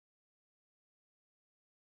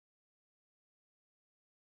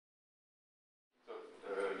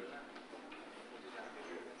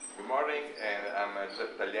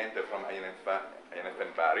Tagliente from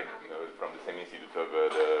INFN Bari, from the same institute of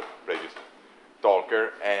the previous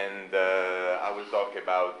talker, and I will talk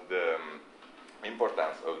about the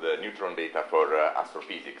importance of the neutron data for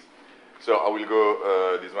astrophysics. So I will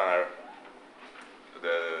go, these one are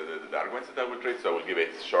the arguments that I will treat, so I will give a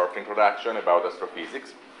short introduction about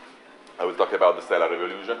astrophysics. I will talk about the stellar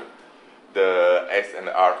revolution, the S and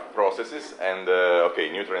R processes, and okay,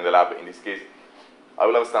 neutron in the lab. In this case, I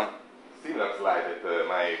will have some similar slide that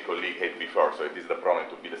my colleague had before, so it is the problem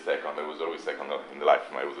to be the second. I was always second in the life.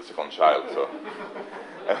 I was the second child, so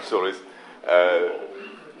I was always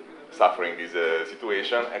suffering this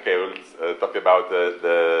situation. Okay, we'll talk about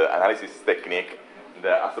the analysis technique, the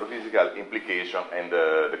astrophysical implication, and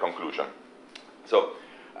the conclusion. So,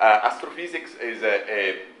 astrophysics is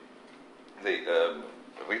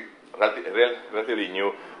relatively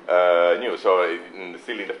new. So,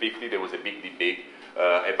 still in the 50s, there was a big debate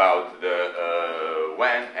about the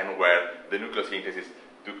when and where the nucleosynthesis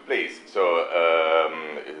took place. So,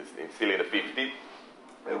 still in the 50s,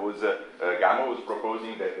 there was Gamow was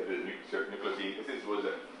proposing that the nucleosynthesis was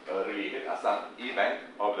related as some event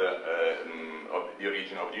of the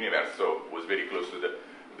origin of the universe. So, it was very close to the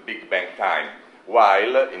Big Bang time.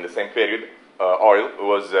 While in the same period, Euler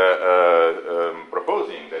was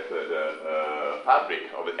proposing that the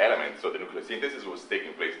fabric of the elements, so the nucleosynthesis, was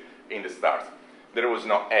taking place in the stars. There was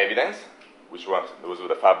no evidence which was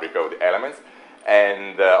the fabric of the elements,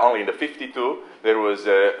 and only in the 52 there was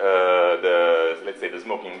let's say the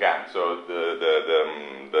smoking gun. So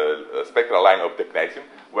the spectral line of technetium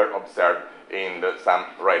were observed in some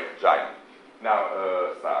red giant. Now,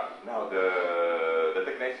 the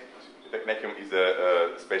technetium is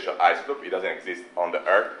a special isotope. It doesn't exist on the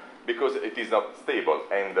Earth because it is not stable,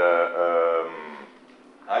 and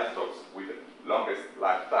isotopes with the longest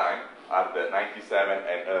lifetime are the 97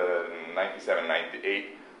 and 98,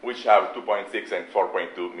 which have 2.6 and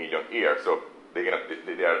 4.2 million years. So their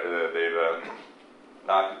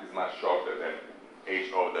life is much shorter than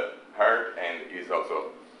age of the Earth, and is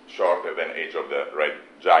also shorter than age of the red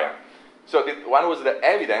giant. So one was the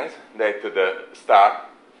evidence that the star,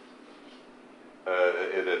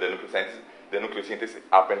 the nucleosynthesis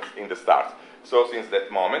happens in the stars. So since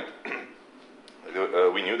that moment,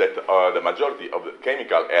 we knew that the majority of the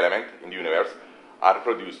chemical elements in the universe are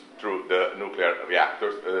produced through the nuclear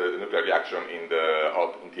reactors, nuclear reaction in the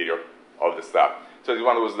hot interior of the star. So this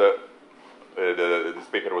one was this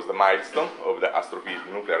paper was the milestone of the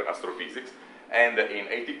nuclear astrophysics, and in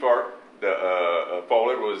 '84 the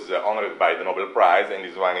Fowler was honored by the Nobel Prize, and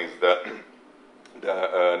this one is the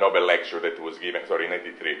Nobel lecture that was given. Sorry, in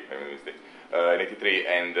 '83, I made a mistake. In '83,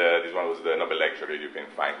 and this one was the Nobel lecture that you can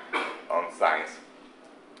find on science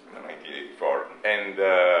in 1984. And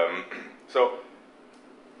so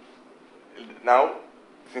now,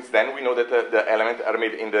 since then, we know that the elements are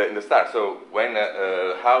made in the star. So when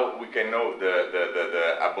how we can know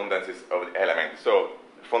the abundances of the element? So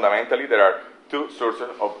fundamentally, there are two sources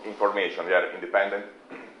of information. They are independent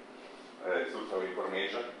sources of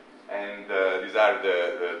information, and these are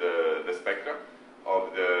the spectra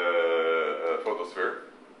of the photosphere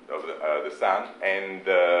of the sun,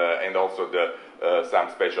 and also some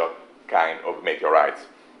special kind of meteorites.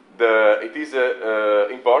 It is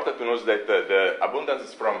important to note that the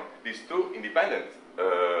abundances from these two independent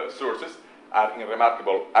sources are in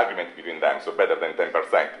remarkable agreement between them, so better than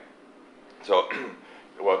 10%. So,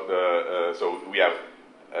 so we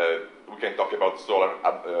can talk about solar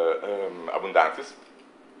abundances,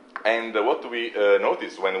 and what we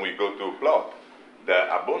notice when we go to plot the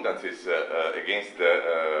abundances against the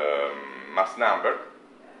mass number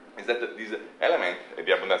is that these elements,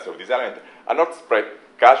 the abundance of these elements, are not spread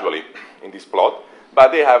casually in this plot,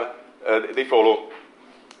 but they follow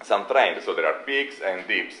some trend. So there are peaks and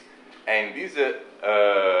dips, and these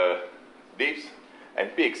dips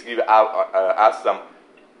and peaks give us some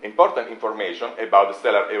important information about the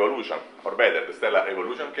stellar evolution, or better, the stellar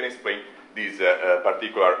evolution can explain this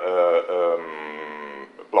particular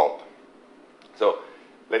plot. So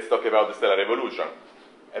let's talk about the stellar evolution.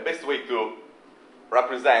 A best way to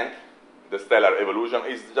represent the stellar evolution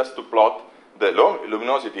is just to plot the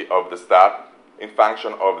luminosity of the star in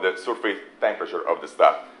function of the surface temperature of the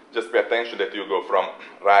star. Just pay attention that you go from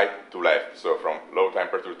right to left, so from low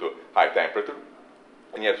temperature to high temperature,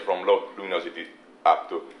 and yet from low luminosity up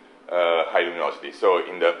to high luminosity. So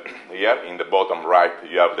here in the bottom right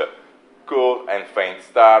you have the cool and faint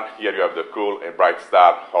star. Here you have the cool and bright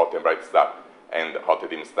star, hot and bright star, and hot and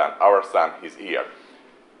dim star. Our sun is here.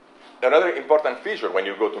 Another important feature when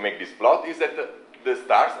you go to make this plot is that the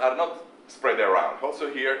stars are not spread around. Also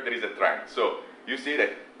here there is a trend. So you see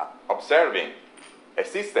that observing a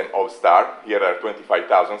system of stars, here are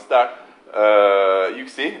 25,000 stars, you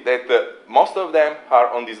see that most of them are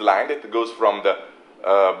on this line that goes from the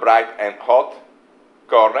bright and hot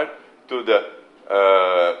corner to the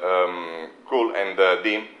cool and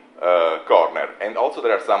dim corner. And also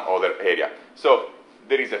there are some other area. So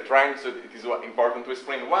there is a trend, so it is important to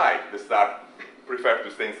explain why the stars prefer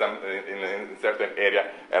to stay in certain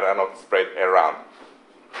area and are not spread around.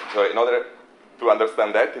 So in order to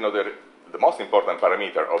understand that, the most important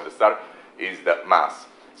parameter of the star is the mass.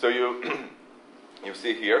 So you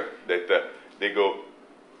see here that they go.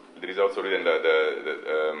 There is also written the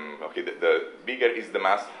bigger is the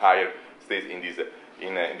mass, higher stays in this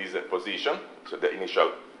position. So the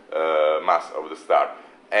initial mass of the star,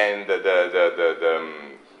 and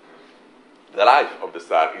the life of the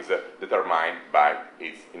star is determined by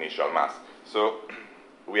its initial mass. So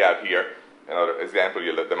we have here another example.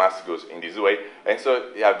 The mass goes in this way, and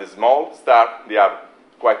so you have the small star. They have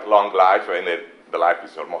quite long life, and the life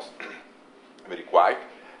is almost very quiet.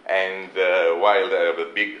 And while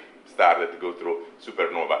the big star that go through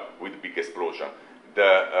supernova with big explosion,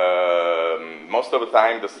 most of the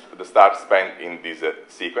time the stars spend in this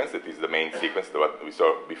sequence. That is the main sequence that we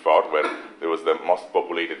saw before, where there was the most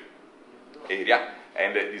populated area,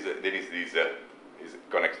 and is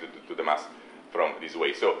connected to the mass from this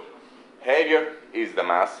way. So heavier is the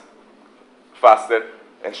mass, faster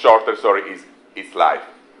and shorter, is its life.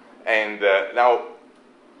 And now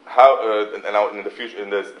in the future, in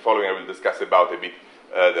the following, I will discuss about a bit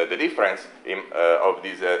the difference of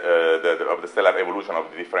the stellar evolution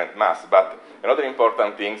of the different mass. But another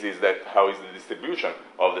important thing is that how is the distribution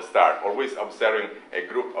of the star. Always observing a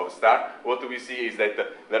group of stars, what we see is that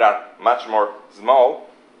there are much more small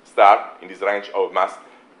stars in this range of mass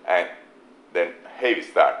than heavy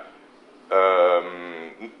stars.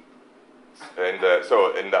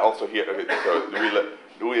 And also here,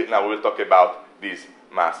 now we'll talk about this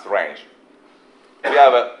mass range. We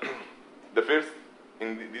have the first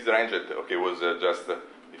in this range that was just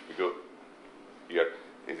if we go here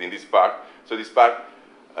is in this part. So this part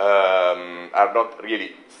are not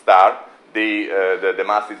really stars. The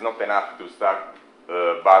mass is not enough to start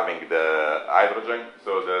burning the hydrogen.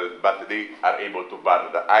 But they are able to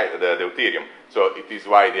burn the deuterium. So it is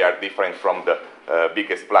why they are different from the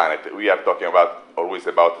biggest planet. We are talking always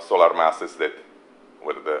about solar masses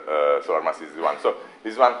where the solar mass is the one. So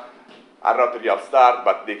this one are not real stars,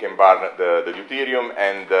 but they can burn the deuterium,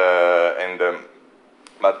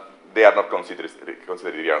 but they are not considered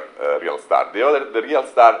real star. The real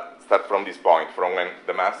star start from this point, from when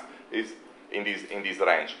the mass is in this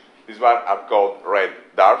range. These ones are called red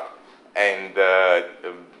dwarf, and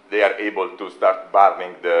they are able to start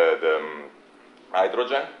burning the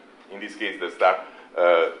hydrogen. In this case, the star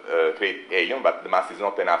create helium, but the mass is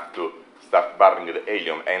not enough to start burning the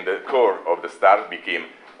helium, and the core of the star became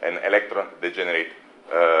an electron degenerate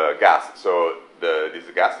gas. So this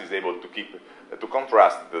gas is able to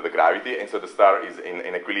contrast the gravity, and so the star is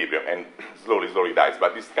in equilibrium and slowly dies.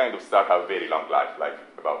 But this kind of star have very long life, like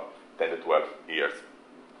about 10 to 12 years.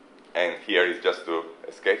 And here is just a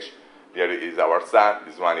sketch. Here is our sun.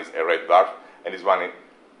 This one is a red dwarf, and this one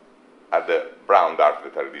are the brown dwarf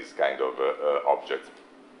that are these kind of objects.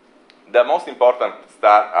 The most important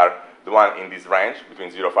stars are the one in this range, between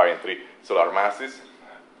 0.5 and 3 solar masses.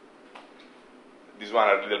 This one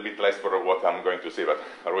are a little bit less for what I'm going to say, but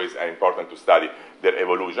always important to study their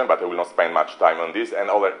evolution, but I will not spend much time on this. And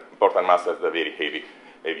other important masses are the very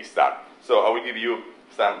heavy star. So I will give you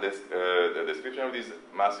some the description of this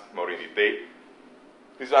mass more in detail.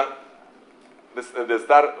 This one, the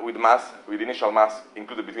star with initial mass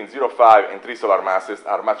included between 0.5 and 3 solar masses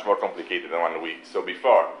are much more complicated than one we saw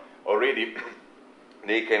before. Already,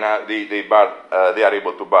 they are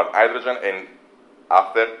able to burn hydrogen, and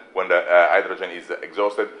after, when the hydrogen is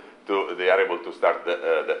exhausted, they are able to start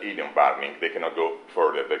the helium burning. They cannot go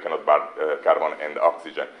further. They cannot burn carbon and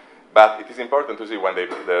oxygen. But it is important to see when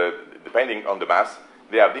depending on the mass,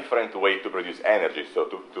 they have different ways to produce energy, so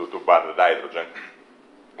to burn the hydrogen.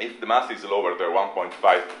 If the mass is lower than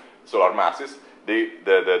 1.5 solar masses,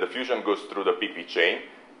 the fusion goes through the PP chain,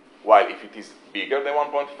 while if it is bigger than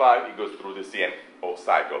 1.5, it goes through the CNO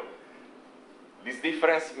cycle. This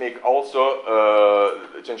difference make also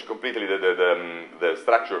change completely the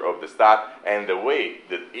structure of the star, and the way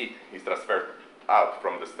that heat is transferred out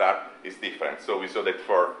from the star is different. So we saw that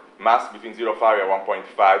for mass between 0.5 and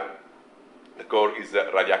 1.5, the core is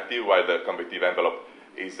radioactive, while the convective envelope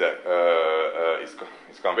is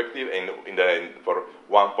convective, and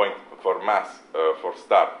for mass for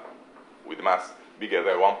star with mass bigger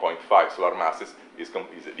than 1.5 solar masses is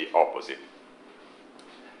the opposite.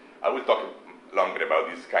 I will talk longer about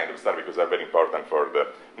this kind of star because they're very important for the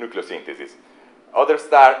nucleosynthesis. Other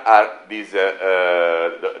stars are these,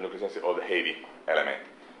 the nucleosynthesis of the heavy element,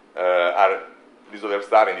 are these other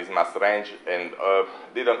stars in this mass range, and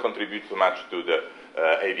they don't contribute too much to the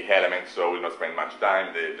heavy element, so we'll not spend much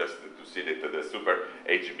time. They just to see that the super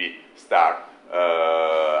HB star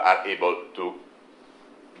are able to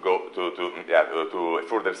go to a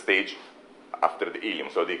further stage after the helium,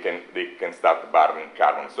 so they can start burning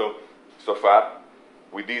carbon. So far,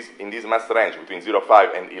 with this in this mass range between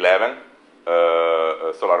 0.5 and 11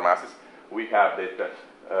 solar masses, we have that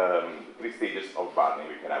 3 stages of burning.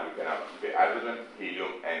 We can have okay, hydrogen,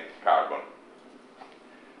 helium, and carbon.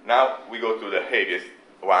 Now we go to the heaviest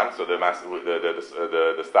one, so the mass,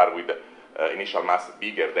 the star with the initial mass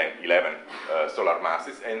bigger than 11 solar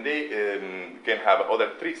masses, and they can have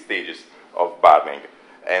other 3 stages of burning.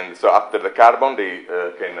 And so after the carbon, they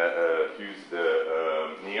can fuse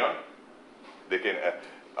the neon, they can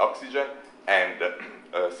oxygen and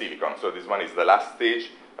silicon. So this one is the last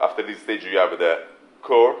stage. After this stage, you have the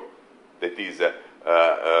core that is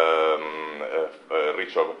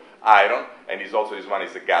rich of iron, and this one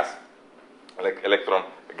is a gas, like electron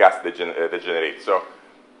gas degenerate. So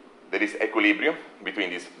there is equilibrium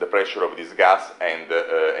between the pressure of this gas and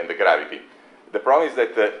the gravity. The problem is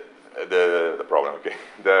that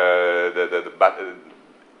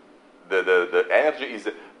the energy is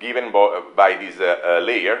given by this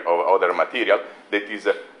layer of other material that is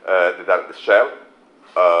the shell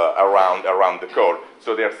around the core.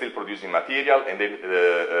 So they are still producing material, and then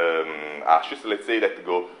ashes, let's say, that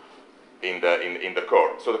go in the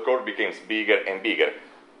core. So the core becomes bigger and bigger.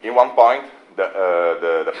 In one point,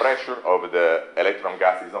 the pressure of the electron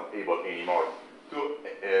gas is not able anymore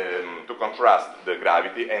to contrast the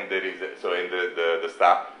gravity, and the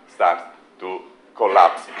star starts to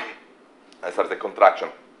collapse. It starts a contraction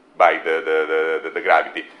by the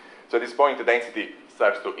gravity. So at this point, the density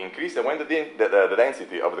starts to increase, and when the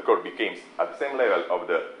density of the core becomes at the same level of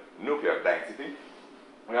the nuclear density,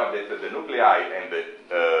 we have that the nuclei and the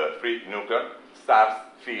free nuclear starts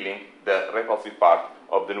feeling the repulsive part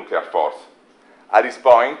of the nuclear force. At this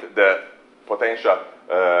point, the potential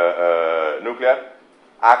nuclear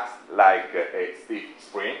acts like a stiff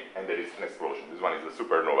spring, and there is an explosion. This one is the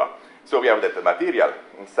supernova. So we have that the material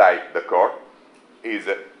inside the core is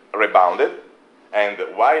rebounded, and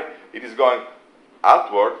while it is going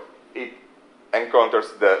outward, it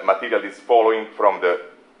encounters the material that is following from the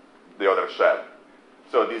other shell.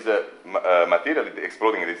 So this material that is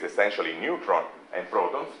exploding is essentially neutron and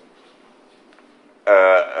protons.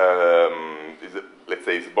 Let's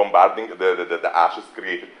say, is bombarding the ashes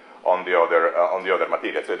created on the other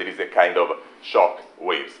material. So there is a kind of shock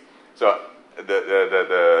waves. So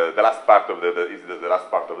the last part of the last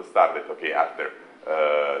part of the star that after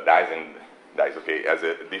dies has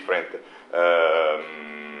a different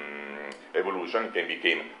evolution. It can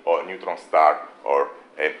become a neutron star or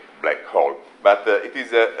a black hole. But it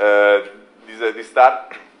is this star.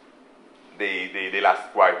 They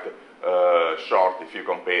last quite short if you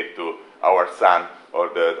compare to our sun or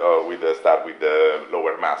with the star with the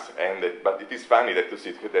lower mass. But it is funny to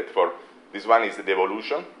see that for this one is the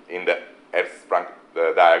evolution in the Hertzsprung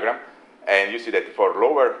diagram, and you see that for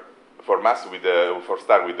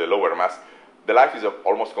star with the lower mass, the life is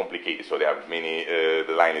almost complicated. So they have many.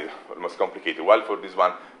 The line is almost complicated. While for this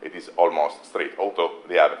one, it is almost straight. Although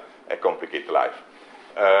they have a complicated life.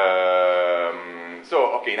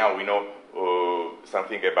 So now we know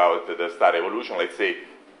something about the star evolution. Let's say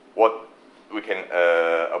what we can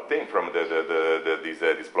obtain from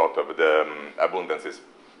this plot of the abundances.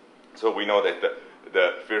 So we know that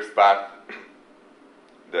the first part,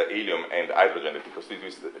 the helium and hydrogen, that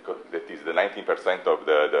constitutes that is the 19% of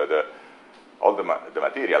all the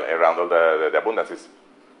material around all the abundances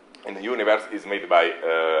in the universe is made by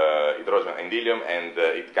hydrogen and helium, and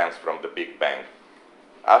it comes from the Big Bang.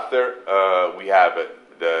 After we have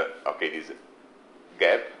this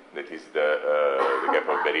gap, that is the gap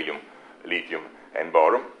of beryllium, lithium, and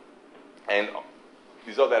boron, and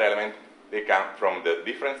these other elements, they come from the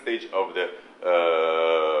different stage of the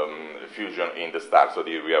fusion in the star. So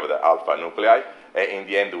here we have the alpha nuclei, and in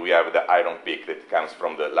the end we have the iron peak that comes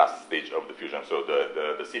from the last stage of the fusion, so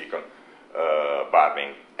the silicon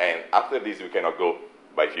burning. And after this we cannot go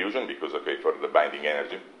by fusion because for the binding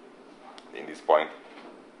energy in this point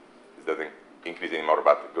it doesn't increase anymore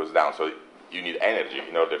but goes down. So you need energy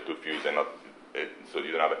in order to fuse, and not so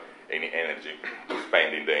you don't have any energy to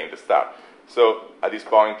spend in the star. So at this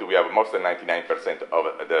point we have more than 99%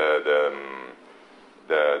 of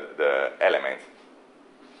the elements.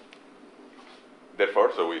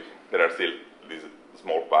 Therefore, there are still these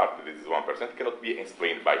small part, this is 1%, cannot be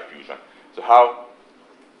explained by fusion. So how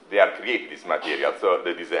they are created, this material, so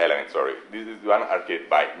these elements, sorry, this is one are created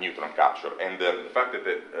by neutron capture. And the fact that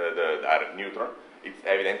there are neutron, it's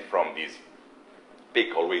evident from this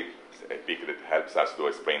peak, always a peak that helps us to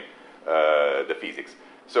explain the physics.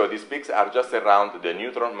 So these peaks are just around the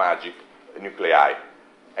neutron magic nuclei.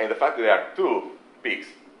 And the fact that there are two peaks,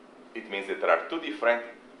 it means that there are two different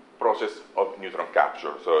processes of neutron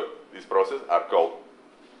capture. So these processes are called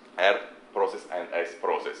R process and S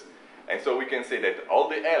process. And so we can say that all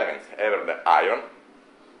the elements, ever the ion,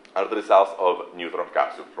 are the results of neutron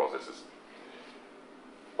capture processes.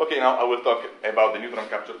 Okay, now I will talk about the neutron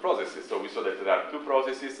capture processes. So we saw that there are two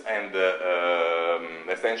processes, and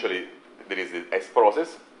essentially there is the S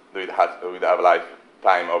process with a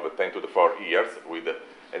lifetime of 10 to the 4 years,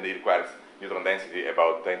 and it requires neutron density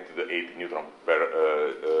about 10 to the 8 neutron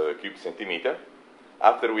per cube centimeter.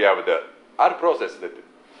 After we have the R process, that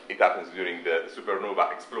it happens during the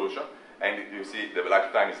supernova explosion, and you see the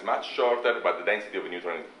lifetime is much shorter, but the density of a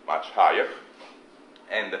neutron is much higher.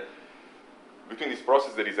 And between this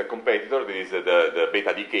process there is a competitor, there is the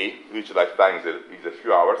beta decay, which lifetime is a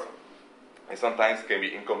few hours, and sometimes can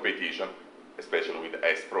be in competition, especially with the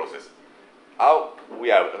S process. How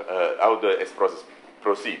the S process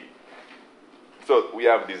proceed? So we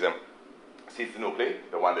have these cis nuclei,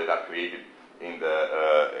 the one that are created in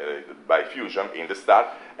by fusion in the star,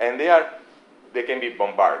 and they can be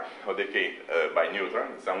bombarded or decayed by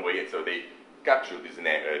neutron in some way, so they capture this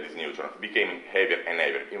neutron, becoming heavier and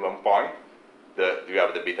heavier. In one point, you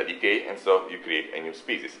have the beta decay, and so you create a new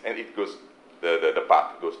species, and it goes, the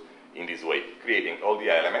path goes in this way, creating all the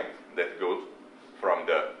elements that go from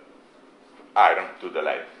the iron to the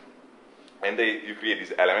lead. And you create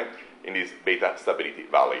this element in this beta stability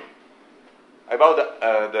valley. About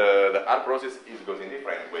the R process, it goes in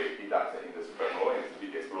different way. It happens in the supernova, in this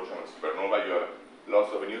big explosion of supernova, you have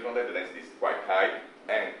loss of a neutron, the density is quite high,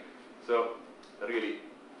 and so really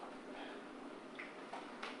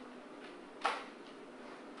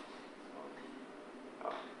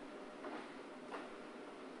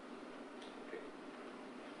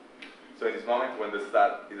so in this moment when the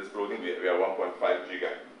star is exploding, we have 1.5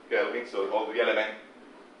 gigakelvin, so all the elements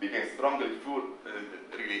became strongly full,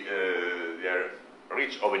 they are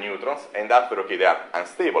rich of neutrons, and after, okay, they are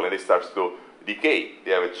unstable and they start to decay.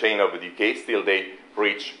 They have a chain of decay, still they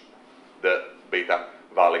reach the beta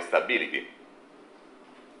valley stability.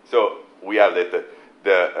 So we have that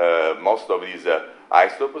most of these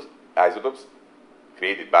isotopes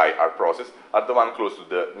created by our process are the one close to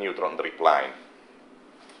the neutron drip line.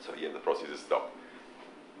 So here the process is stopped.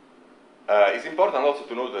 It's important also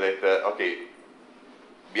to note that, okay,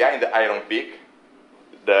 behind the iron peak,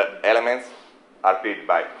 the elements are created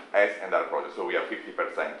by S and R process. So we have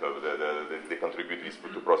 50% of they contribute to this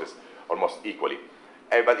process almost equally.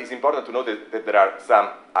 But it's important to note that there are some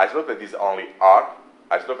isotopes that is only R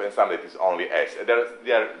isotope and some that is only S.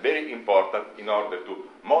 They are very important in order to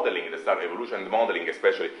modeling the star evolution and modeling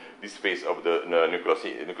especially this phase of the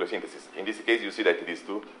nucleosynthesis. In this case, you see that these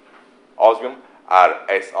two osmium are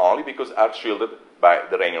S only because are shielded by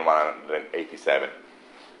the radium-187.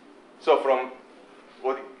 So from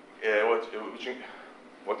what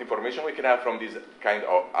information we can have from this kind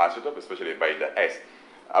of isotope, especially by the S.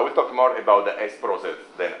 I will talk more about the S process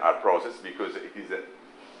than R process because it is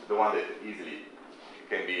the one that easily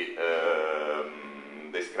can be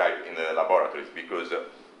described in the laboratories. Because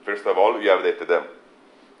first of all, you have that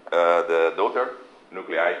the daughter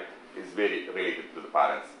nuclei is very related to the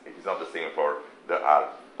parents. It is not the same for the R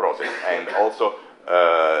process, and also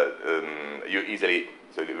you easily.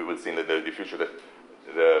 So we will see in the future that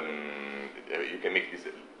you can make this,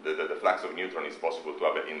 the flux of neutron is possible to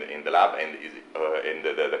have in the lab, and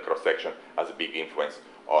the cross section has a big influence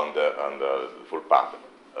on the full path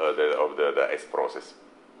of the S process.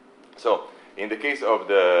 So in the case of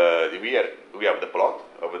we have the plot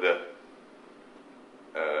of the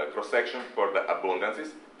cross section for the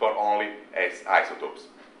abundances for only S isotopes,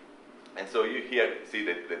 and so you here see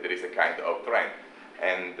that there is a kind of trend,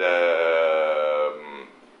 and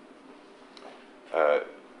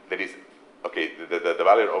there is, okay, the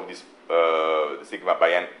value of this the sigma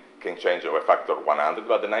by n can change over a factor 100,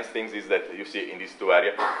 but the nice thing is that you see in these two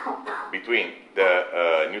areas between the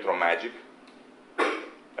neutron magic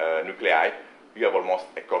nuclei, you have almost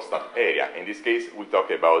a constant area. In this case, we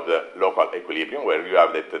talk about the local equilibrium, where you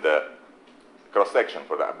have that the cross-section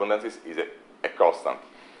for the abundances is a constant.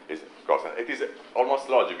 It is almost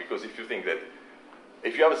logical, because if you think that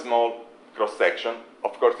if you have a small cross-section,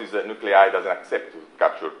 of course this nuclei doesn't accept to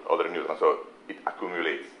capture other neutrons, so it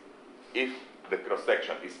accumulates. If the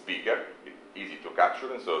cross-section is bigger, easy to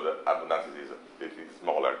capture, and so the abundance is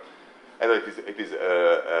smaller. And it is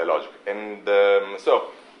logic. And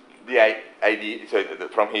so the idea, so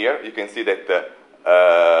from here you can see that,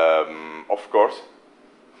 of course,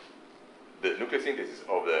 the nucleosynthesis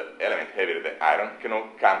of the element heavier than iron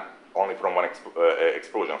cannot come only from one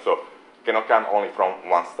explosion. So cannot come only from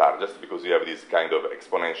one star, just because you have this kind of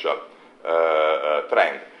exponential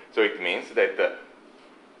trend. So it means that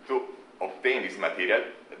to obtain this material,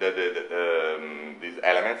 these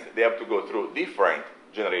elements, they have to go through different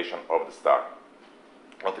generation of the star,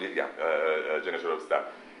 generation of the star.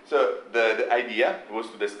 So the idea was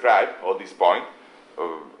to describe all this point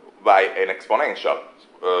by an exponential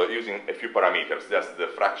using a few parameters, just the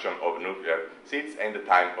fraction of nuclear seeds and the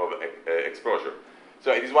time of exposure.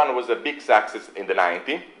 So this one was a big success in the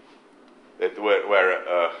 90s, that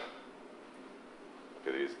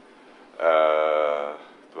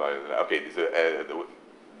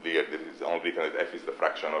this is only written that F is the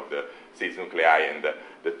fraction of the seeds nuclei and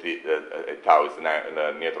tau is the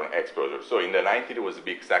neutron exposure. So in the 90s it was a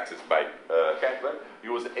big success by Kepler. He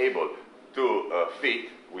was able to fit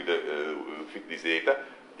this data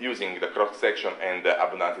using the cross section and the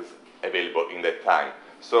abundances available in that time.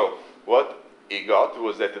 So what he got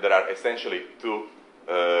was that there are essentially two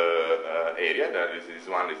areas. This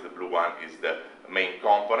one is the blue one, is the main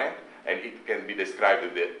component, and it can be described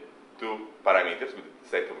with the two parameters, with a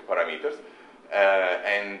set of parameters,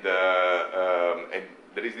 and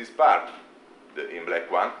there is this part in black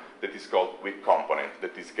one that is called weak component,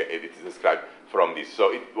 that is described from this.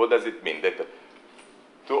 So what does it mean? That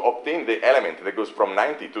to obtain the element that goes from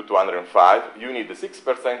 90 to 205, you need the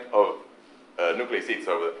 6% of nuclear seeds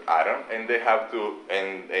of iron, and they have to,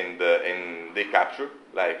 and they capture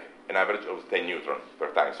like an average of 10 neutrons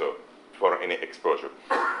per time, so for any exposure.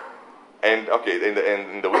 And okay,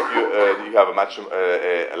 in the weak you have a much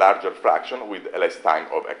larger fraction with less time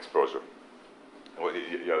of exposure.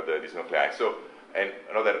 You have these nuclei. So, and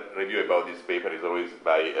another review about this paper is always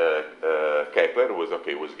by Kepler. Was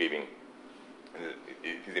giving.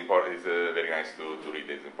 It is important. It's very nice to read.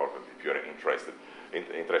 It's important if you are interested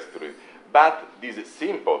to read. But this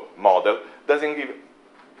simple model doesn't give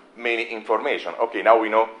many information. Okay, now we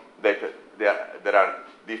know that there are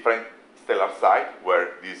different stellar sites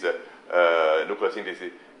where this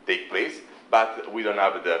nucleosynthesis take place, but we don't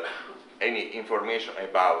have any information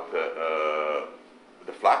about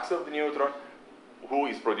the flux of the neutron, who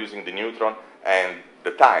is producing the neutron, and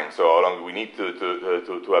the time. So how long we need to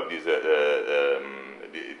have these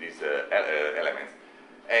elements.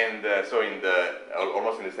 And so in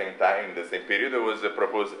almost in the same time, in the same period, there was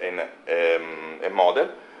proposed a model.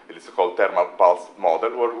 It's called thermal pulse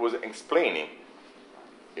model, where it was explaining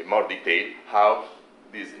in more detail how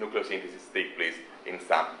these nucleosynthesis take place in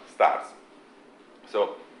some stars.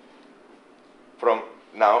 So from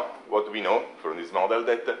now, what we know from this model,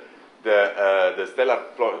 that the stellar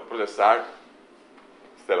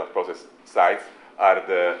process sites are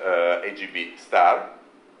the AGB star,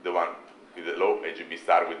 the one with the low AGB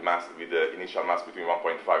star with mass, with the initial mass between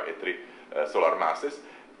 1.5 and 3 solar masses.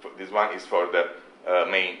 This one is for the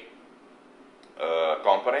main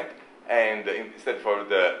component, and instead for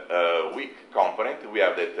the weak component, we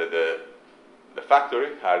have that the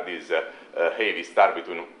factory are these heavy star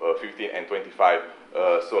between 15 and 25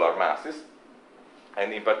 solar masses,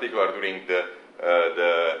 and in particular during the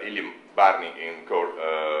helium burning in core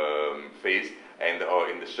phase and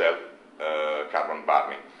in the shell carbon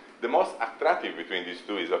burning. The most attractive between these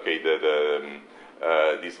two is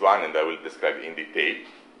this one, and I will describe in detail.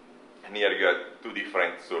 And here you have two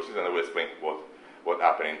different sources, and I will explain what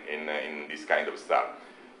happened in this kind of star.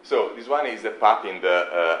 So this one is a path in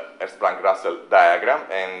the Hertzsprung-Russell diagram,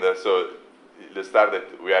 and so the star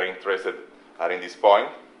that we are interested are in this point,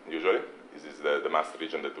 usually. This is the mass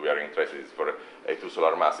region that we are interested in for a 2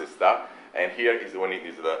 solar masses star, and here is when it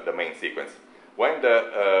is the main sequence. When the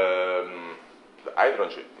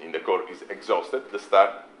hydrogen in the core is exhausted, the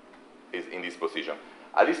star is in this position.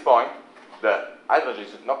 At this point, the hydrogen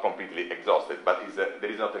is not completely exhausted, but there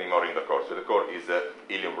is not anymore in the core. So the core is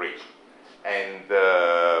helium rich. And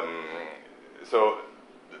so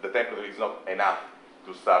the temperature is not enough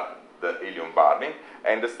to start the helium burning,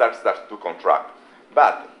 and the star starts to contract.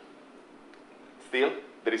 But still,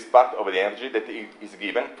 there is part of the energy that is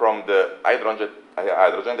given from the hydrogen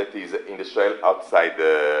that is in the shell outside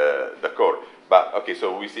the core. But okay,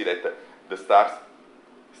 so we see that the star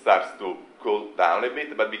starts to cool down a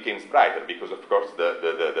bit, but becomes brighter because, of course,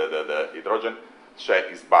 the hydrogen shell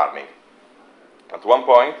is burning. At one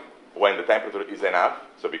point, when the temperature is enough,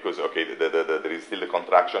 so because, okay, there is still the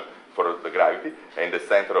contraction for the gravity, and the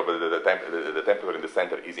center of the temperature in the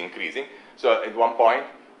center is increasing. So at one point,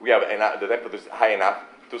 we have the temperature is high enough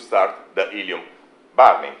to start the helium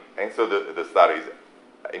burning. And so the star is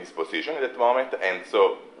in this position at that moment, and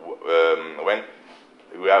so when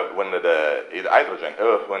the hydrogen,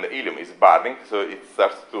 when the helium is burning, so it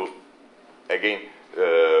starts to, again,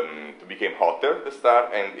 to become hotter, the star,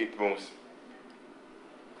 and it moves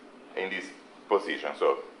in this position.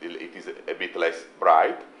 So it is a bit less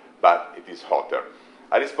bright, but it is hotter.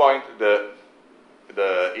 At this point, the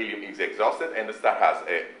helium is exhausted, and the star has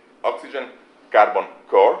an oxygen-carbon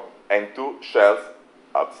core and two shells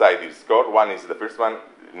outside this core. One is the first one,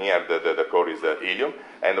 near the core is the helium,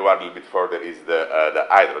 and the one a little bit further is the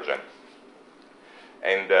hydrogen.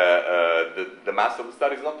 And the mass of the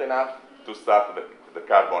star is not enough to start the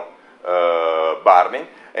carbon burning,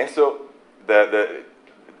 and so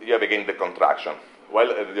you have again the contraction. While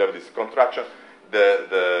you have this contraction,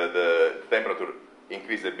 the temperature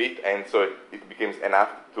increases a bit, and so it becomes enough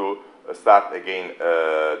to start again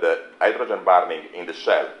the hydrogen burning in the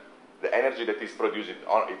shell. The energy that is produced, it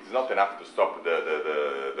is not enough to stop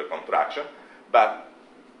the contraction, but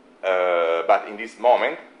in this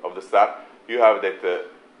moment of the star, you have that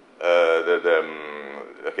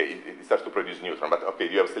okay, it starts to produce neutron, but okay,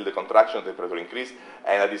 you have still the contraction, temperature increase,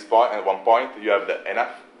 and at this point, at one point, you have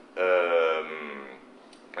enough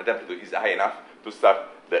the temperature is high enough to start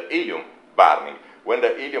the helium burning. When the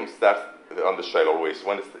helium starts on the shell, always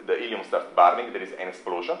when the helium starts burning, there is an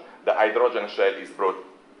explosion. The hydrogen shell is brought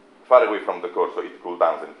far away from the core, so it cools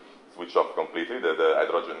down and switch off completely the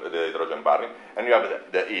hydrogen burning, and you have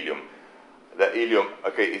the helium. The helium,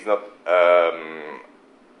 okay, is not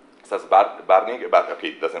starts burning, but okay,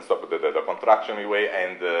 it doesn't stop the contraction anyway,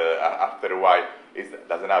 and after a while, it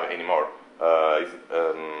doesn't have any more.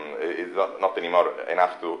 It's not anymore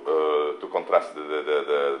enough to contrast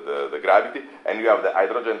the gravity, and you have the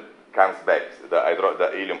hydrogen comes back, the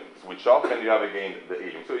helium switch off, and you have again the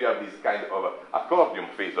helium. So you have this kind of accordion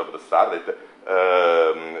phase of the star that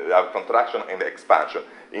have contraction and expansion.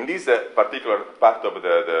 In this particular part of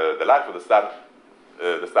the life of the star,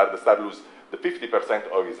 the star loses the 50%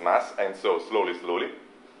 of its mass, and so slowly,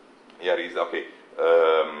 here is okay.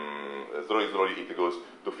 Slowly, it goes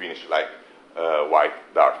to finish like white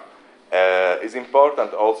dwarf. It's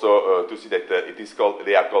important also to see that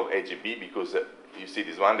they are called AGB because you see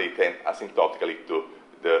this one, they tend asymptotically to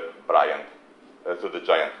the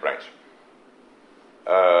giant branch.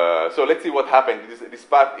 So let's see what happened. This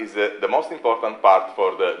part is the most important part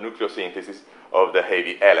for the nucleosynthesis of the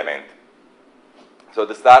heavy element. So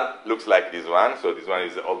the star looks like this one. So this one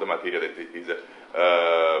is all the material that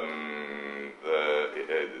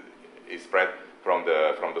is spread from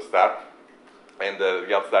the star, and the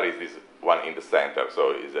real star is this one in the center.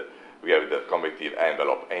 So we have the convective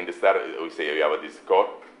envelope, and the star, we say we have this core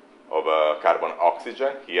of carbon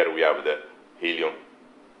oxygen. Here we have the helium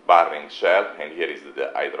burning shell, and here is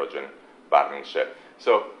the hydrogen burning shell.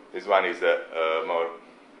 So this one is more,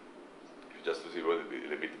 just to see a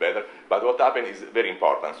little bit better. But what happened is very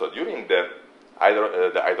important. So during the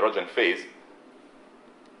hydrogen phase,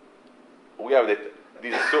 we have that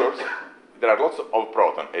this source, there are lots of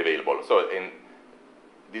proton available. So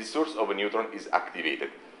this source of a neutron is activated.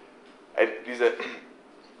 And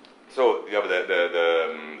so you have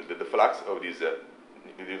the flux of this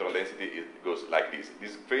neutron density, it goes like this.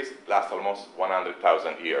 This phase lasts almost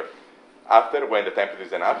 100,000 years. After, when the temperature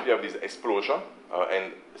is enough, you have this explosion,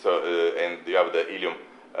 and you have the helium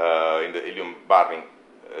in the helium burning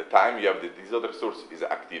time. You have this other source is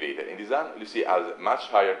activated. In this one, you see, has much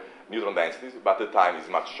higher neutron densities, but the time is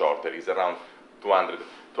much shorter. It's around 200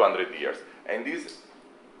 years. And these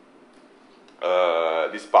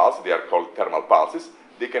pulse, they are called thermal pulses.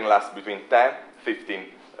 They can last between 10, 15.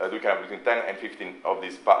 We can have between 10 and 15 of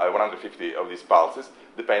these 150 of these pulses,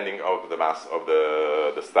 depending on the mass of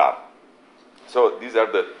the star. So these are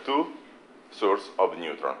the two sources of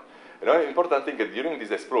neutron. Another important thing is during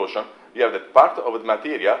this explosion, you have that part of the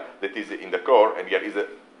material that is in the core, and here is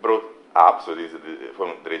brought up, so this is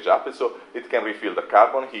from the range up, so it can refill the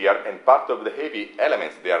carbon here, and part of the heavy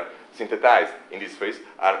elements they are synthesized in this phase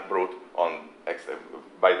are brought on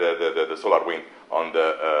by the solar wind on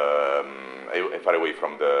the far away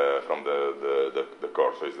from the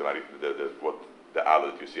core. So it's the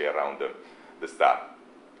halo that you see around the star.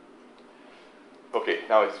 Okay,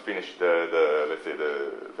 now it's finished let's say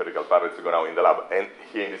the theoretical part. Let's go now in the lab, and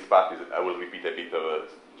here in this part I will repeat a bit of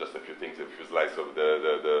just a few things, a few slides of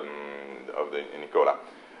the Nicola.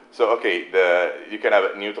 So okay, you can have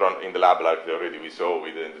a neutron in the lab like already we saw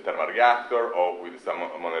with the thermal reactor, or with some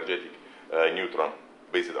monoenergetic neutron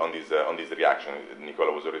based on this reaction.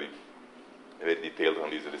 Nicola was already very detailed on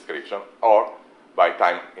this description, or by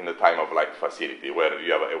in the time of flight facility, where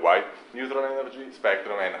you have a wide neutron energy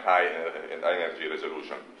spectrum and high energy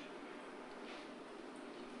resolution.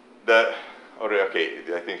 Okay,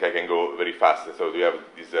 I think I can go very fast. So you have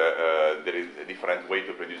this. There is a different way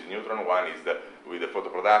to produce neutron. One is with the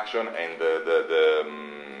photoproduction, and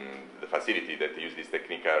the facility that use this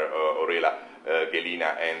technique are Orela,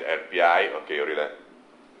 Gelina, and RPI. Okay, Orela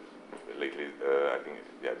lately, I think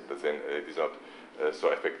it is not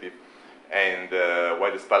so effective. And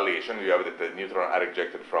while the spallation, you have that the neutrons are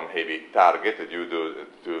ejected from heavy target due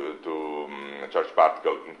to charged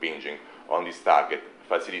particle impinging on this target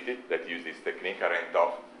facility that use this technique are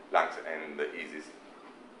end-off, lungs, and EASYs.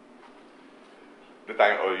 The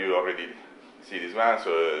time, you already see this one,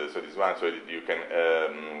 so you can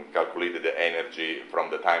calculate the energy from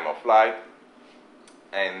the time of flight.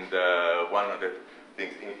 And one of the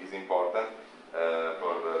things is important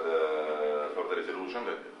for the resolution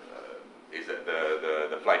is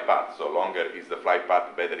the flight path. So longer is the flight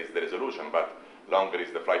path, better is the resolution, but longer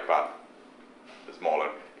is the flight path, the smaller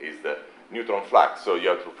is the neutron flux. So you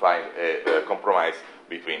have to find a compromise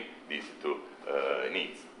between these two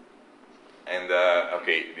needs. And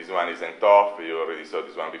okay, this one is end-off. You already saw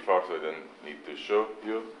this one before, so I don't need to show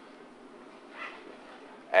you.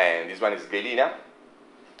 And this one is Gelina.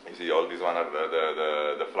 You see, all these one are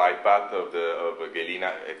the flight path of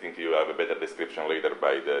Gelina. I think you have a better description later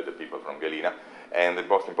by the people from Gelina. And the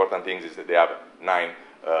most important thing is that they have 9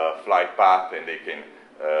 flight paths, and they can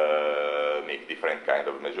make different kind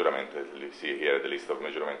of measurement. You see here the list of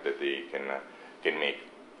measurements that they can make.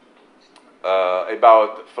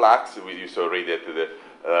 About flux, you saw already that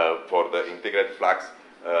for the integrated flux,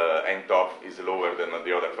 end-off is lower than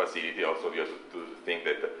the other facility. Also, you have to think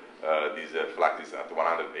that this flux is at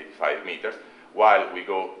 185 meters, while we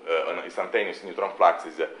go on instantaneous neutron flux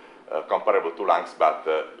is comparable to lungs, but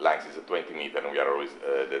lungs is 20 meters, and we are always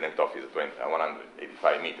the end-off is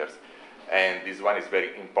 185 meters. And this one is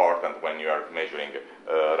very important when you are measuring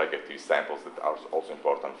radioactive samples that are also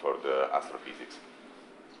important for the astrophysics.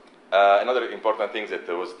 Another important thing that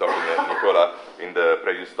was talking Nicola in the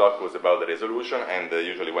previous talk was about the resolution, and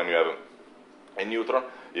usually when you have a neutron,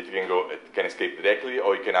 it can escape directly,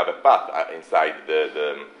 or you can have a path inside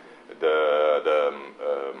the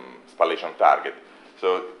spallation target.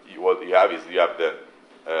 So what you have is you have the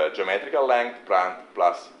geometrical length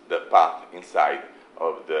plus the path inside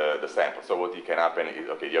of the sample. So what can happen is,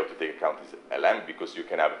 okay, you have to take account is LM, because you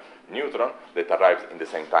can have neutron that arrives in the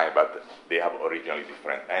same time, but they have originally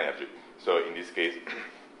different energy. So in this case,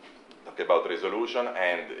 talk about resolution,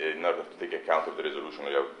 and in order to take account of the resolution,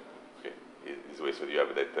 you have this way. So you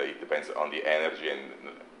have that it depends on the energy, and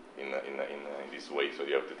in this way, so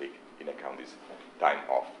you have to take in account this time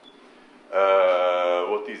off.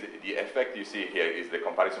 What is the effect you see here is the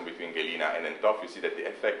comparison between Gelina and end-off. You see that the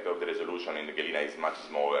effect of the resolution in the Gelina is much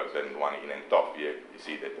smaller than one in end-off. Here you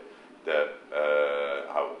see that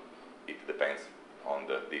how it depends on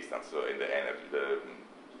the distance, so in the energy.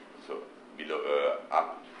 So below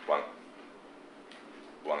up 1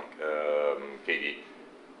 kV,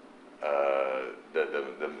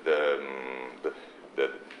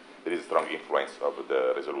 there is a strong influence of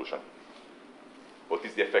the resolution. What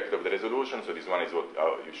is the effect of the resolution? So this one is what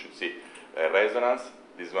you should see resonance.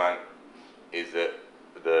 This one is the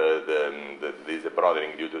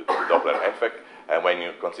broadening due to the Doppler effect. And when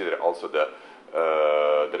you consider also the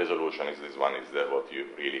resolution, this one is what you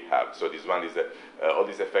really have. So this one is all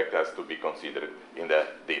this effect has to be considered in the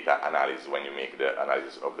data analysis when you make the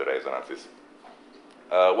analysis of the resonances.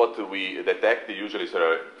 What we detect usually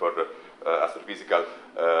for the astrophysical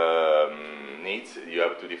needs, you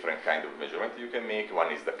have 2 different kinds of measurements you can make.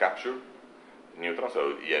 One is the capture neutron,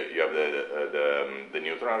 so you have the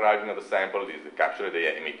neutron arriving at the sample. This is the capture.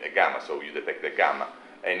 They emit a gamma, so you detect the gamma.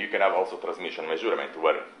 And you can have also transmission measurement,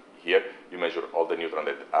 where here you measure all the neutrons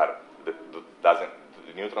the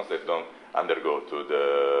neutrons that don't undergo to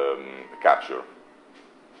the capture.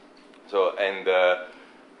 So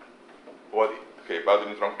about the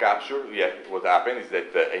neutron capture, what happens is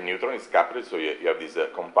that a neutron is captured, so you have this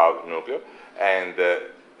compound nuclear, and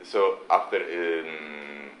so after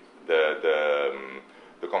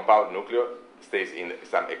the compound nuclear stays in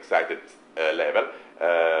some excited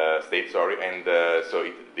state, and so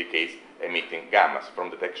it decays, emitting gammas. From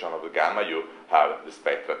detection of the gamma, you have the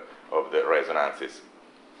spectra of the resonances.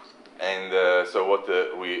 And so what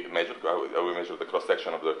we measure the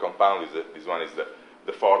cross-section of the compound is this one is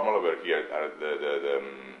the formula, where here are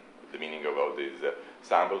the meaning of all these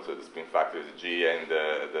samples. So the spin factor is G, and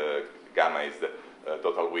the gamma is the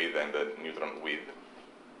total width and the neutron width.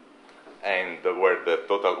 And where the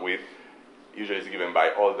total width usually is given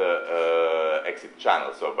by all the exit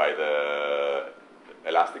channels, so by the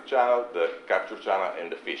elastic channel, the capture channel,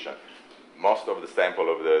 and the fission. Most of the sample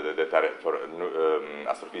of that are for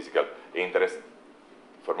astrophysical interest,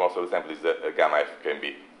 for most of the samples, the gamma F can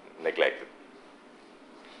be neglected.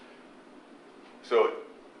 So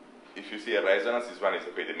if you see a resonance, this one is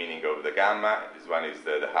the meaning of the gamma, this one is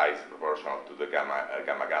the highest proportional to the gamma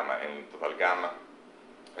and total gamma,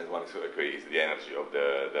 and one is the energy of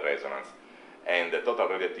the resonance. And the total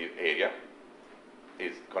radiative area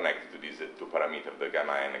is connected to these two parameters, the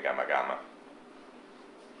gamma N and gamma gamma.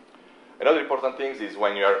 Another important thing is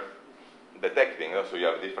when you are detecting, so you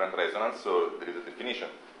have different resonance, so there is a definition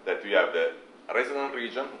that you have the resonant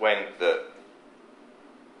region when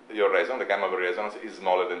your resonance, the gamma of resonance, is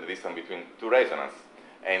smaller than the distance between two resonances.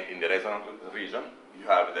 And in the resonant region, you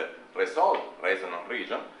have the resolved resonant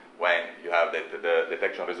region when you have that the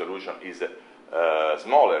detection resolution is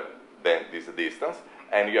smaller than this distance,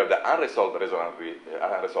 and you have the unresolved resonant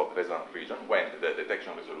region when the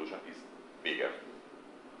detection resolution is bigger.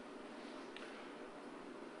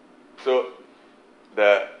 So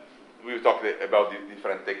we talked about the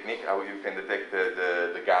different technique, how you can detect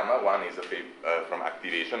the gamma. One is from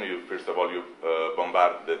activation. First of all, you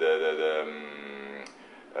bombard the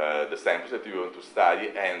samples that you want to study,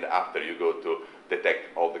 and after you go to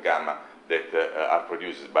detect all the gamma that are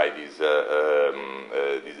produced by this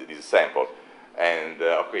sample. And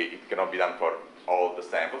okay, it cannot be done for all the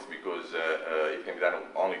samples because it can be done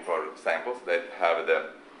only for samples that have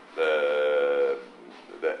the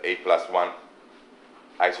A+1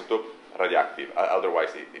 isotope radioactive.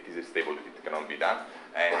 Otherwise, it is stable. It cannot be done,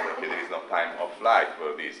 and okay, there is no time of flight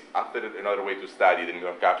for this. After, another way to study the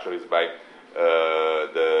neutron capture is by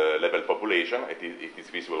the level population. It is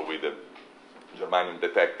visible with the germanium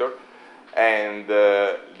detector. And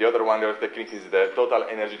the other technique is the total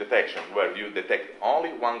energy detection, where you detect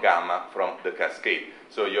only one gamma from the cascade.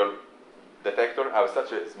 So your detector has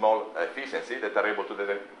such a small efficiency that are able to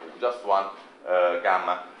detect just one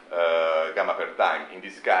gamma per time. In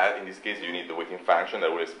this case, you need the weighting function that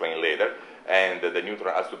I will explain later, and the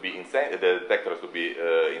neutron has to be the detector has to be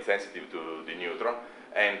insensitive to the neutron.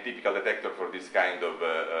 And typical detector for this kind of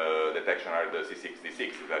detection are the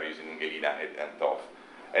C66 that are used in Galena and TOF.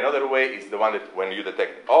 Another way is the one that when you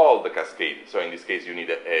detect all the cascade. So in this case, you need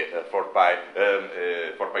a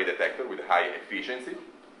 4pi detector with high efficiency,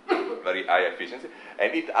 very high efficiency,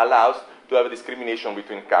 and it allows to have a discrimination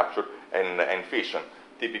between capture and fission.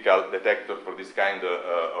 Typical detector for this kind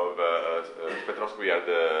of spectroscopy are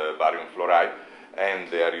the barium fluoride, and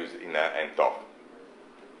they are used in TOF.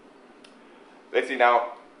 Let's see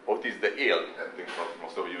now what is the yield. I think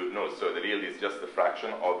most of you know. So the yield is just a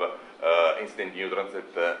fraction of incident neutrons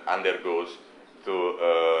that undergoes to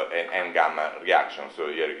an N-gamma reaction. So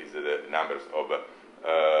here is the numbers of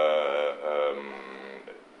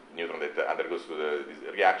neutron that undergoes to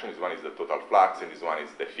this reaction. This one is the total flux, and this one is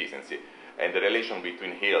the efficiency. And the relation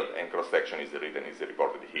between yield and cross-section is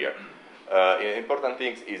reported here. Important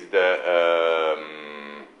things is the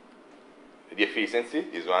efficiency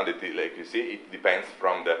is one that, like you see, it depends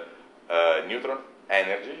from the neutron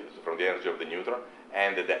energy, so from the energy of the neutron,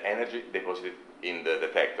 and the energy deposited in the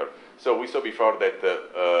detector. So we saw before that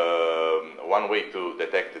one way to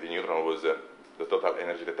detect the neutron was the total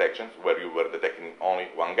energy detection, where you were detecting only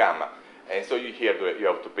one gamma. And so you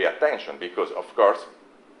have to pay attention, because, of course,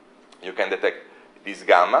 you can detect this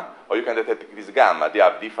gamma, or you can detect this gamma. They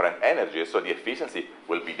have different energies, so the efficiency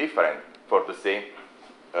will be different for the same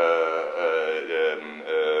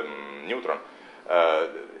neutron.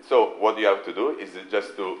 So what you have to do is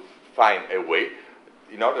just to find a way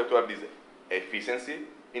in order to have this efficiency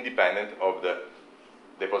independent of the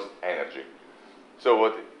deposit energy.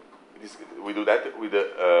 So we do that with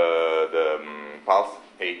the pulse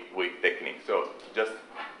weight technique. So just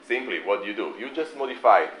simply what you do, you just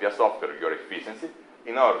modify via software your efficiency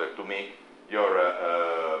in order to make your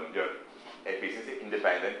efficiency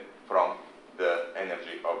independent from the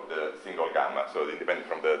energy of the single gamma, so independent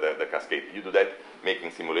from the cascade. You do that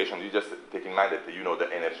making simulation. You just take in mind that you know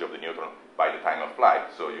the energy of the neutron by the time of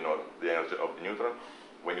flight, so you know the energy of the neutron.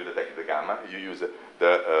 When you detect the gamma, you use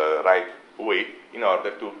the right weight in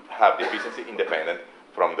order to have the efficiency independent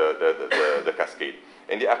from the cascade.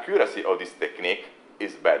 And the accuracy of this technique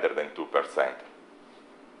is better than 2%.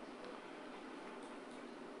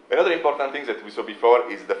 Another important thing that we saw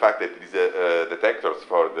before is the fact that these detectors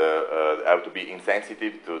have to be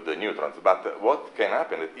insensitive to the neutrons. But what can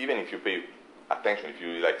happen is even if you pay attention. If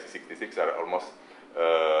you like C66 are almost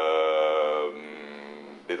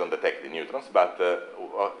they don't detect the neutrons, but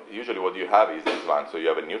usually what you have is this one. So you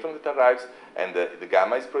have a neutron that arrives, and the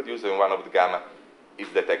gamma is produced, and one of the gamma is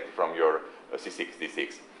detected from your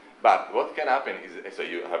C66. But what can happen is, so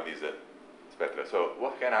you have this spectra. So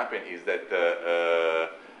what can happen is that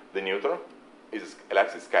the neutron is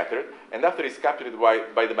scattered, and after it's captured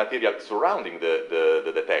by the material surrounding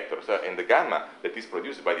the detector, so, and the gamma that is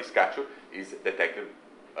produced by this capture is detected,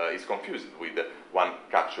 is confused with one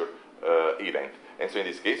capture event. And so in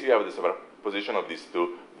this case, you have the superposition of these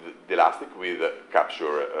two, the elastic with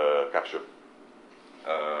capture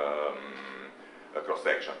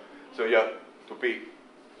cross-section. So you have to pay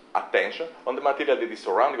attention on the material that is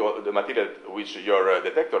surrounding, or the material which your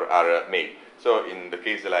detector are made. So in the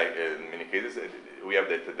case, like in many cases, we have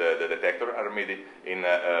that the detector are made in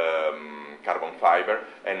carbon fiber,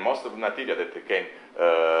 and most of the material that can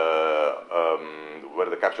where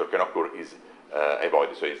the capture can occur is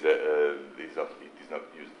avoided. So it is not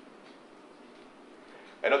used.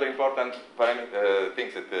 Another important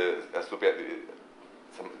thing that has to pay,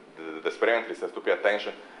 the experimentalist has to pay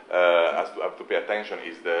attention. Have to pay attention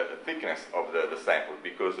is the thickness of the sample,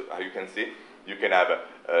 because you can see you can have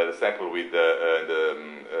the sample with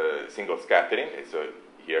the single scattering. And so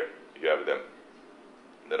here you have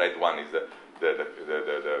the red one is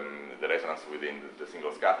the resonance within the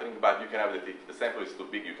single scattering, but you can have if the sample is too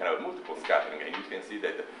big, you can have multiple scattering, and you can see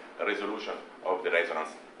that the resolution of the resonance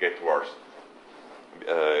gets worse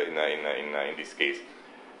in this case.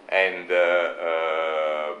 And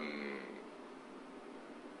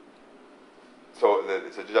so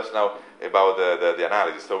just now about the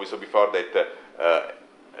analysis. So we saw before that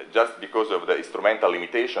just because of the instrumental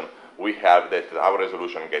limitation, we have that our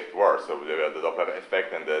resolution gets worse. So we have the Doppler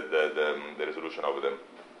effect, and the resolution of the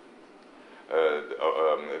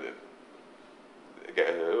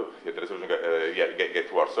resolution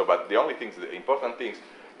gets worse. So, but the only things, the important things,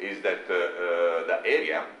 is that the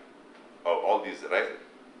area of all these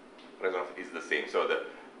resonance is the same. So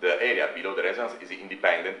the area below the resonance is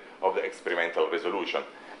independent of the experimental resolution.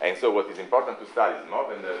 And so what is important to study is more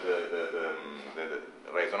than the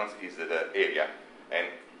resonance is the area. And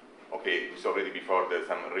okay, we saw already before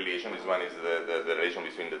some relation. This one is the relation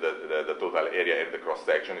between the total area and the cross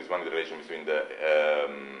section. This one is the relation between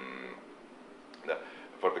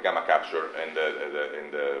for the gamma capture and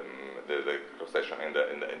the cross section and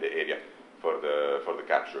the area for the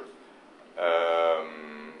capture.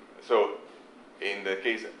 So in the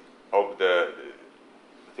case of the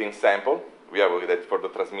thin sample, we have that for the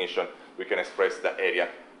transmission we can express the area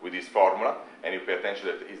with this formula, and you pay attention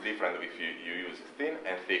that it's different if you use thin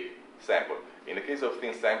and thick sample. In the case of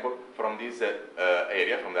thin sample, from this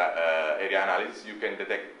area, from the area analysis, you can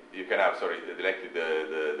detect, detect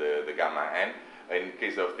the gamma n. In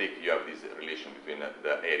case of thick, you have this relation between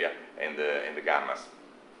the area and the gammas.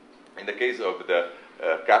 In the case of the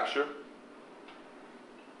capture,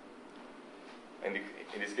 and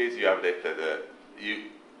in this case, you have that you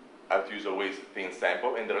have to use always thin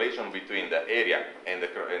sample, and the relation between the area and the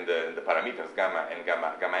parameters gamma n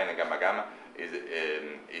and gamma is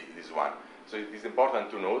this one. So it is important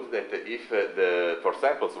to note that if for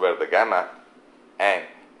samples where the gamma n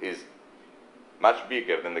is much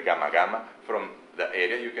bigger than the gamma, from the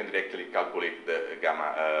area you can directly calculate the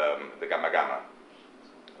gamma.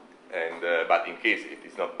 And but in case it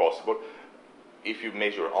is not possible, if you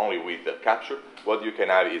measure only with the capture, what you can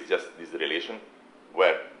have is just this relation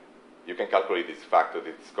where you can calculate this factor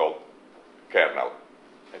that is called kernel,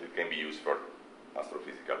 and it can be used for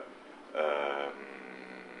astrophysical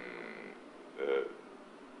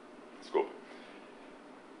scope.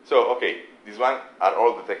 So, okay, these one are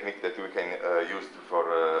all the techniques that we can use for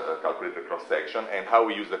calculate the cross section, and how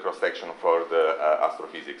we use the cross section for the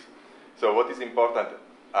astrophysics. So, what is important?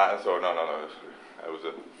 I was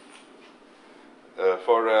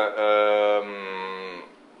for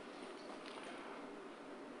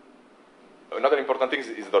another important thing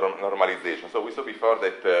is the normalization. So we saw before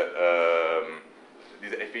that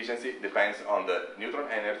this efficiency depends on the neutron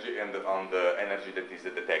energy and on the energy that is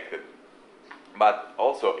detected. But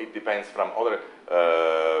also it depends from other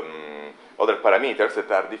parameters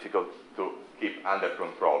that are difficult to keep under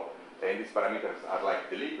control. And these parameters are like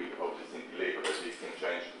the liquid of the scintillator that is can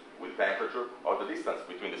change with temperature, or the distance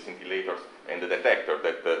between the scintillators and the detector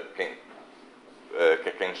that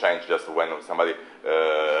can change just when somebody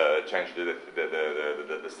changes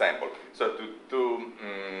the sample. So to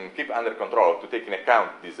keep under control, to take into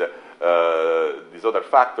account these other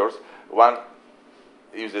factors, one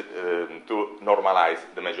use it to normalize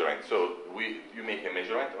the measurement. So you make a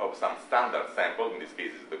measurement of some standard sample, in this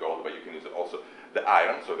case it's the gold, but you can use also the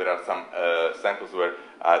iron. So there are some samples where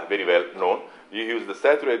are very well known. You use the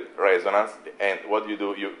saturated resonance, and what you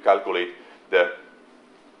do, you calculate the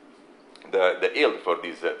yield for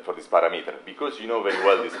this parameter. Because you know very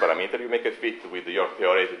well this parameter, you make a fit with your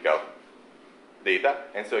theoretical data,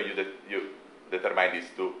 and so you determine these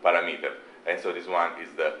two parameters. And so this one is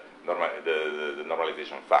the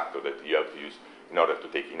normalization factor that you have to use in order to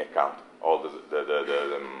take in account all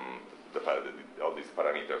all these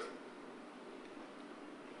parameters.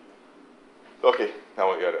 Okay,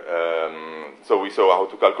 now we are, so we saw how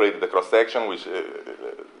to calculate the cross section, which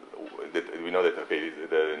we know that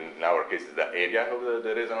in our case the area of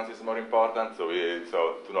the resonance is more important. So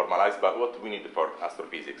to normalize, but what we need for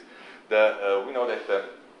astrophysics, we know that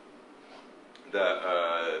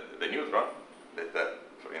the neutron that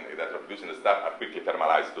are produced in the star are quickly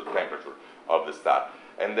thermalized to the temperature of the star,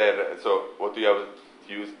 and so what we have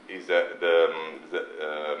to use is the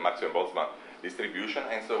Maxwell-Boltzmann distribution,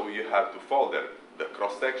 and so you have to fold the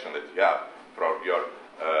cross section that you have from your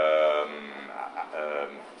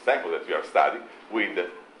sample that you are studying with the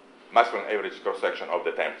maximum average cross section of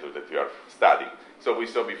the temperature that you are studying. So we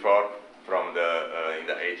saw before from in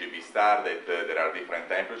the AGB star that there are different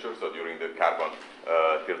temperatures. So during the carbon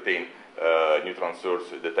 13 neutron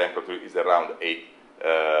source, the temperature is around 8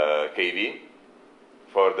 keV.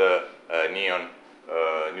 For the neon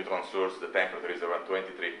neutron source, the temperature is around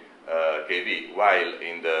 23 keV, while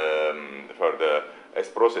in for the S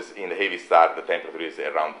process in the heavy star, the temperature is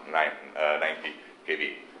around 90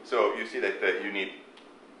 keV. So you see that you need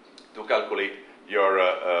to calculate your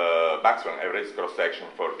maximum average cross section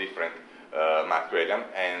for different Maxwellian,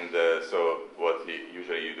 and so what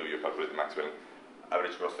usually you do, you calculate the Maxwell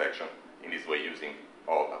average cross section in this way, using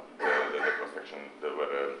all the cross section that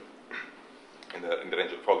were in the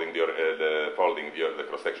range of folding the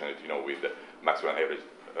cross section that you know with the Maxwell average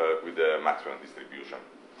with the Maxwell distribution.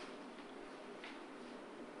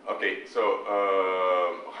 Okay, so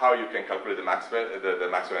how you can calculate the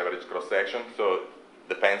Maxwell average cross section? So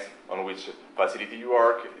depends on which facility you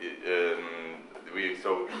work.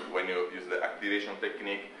 So when you use the activation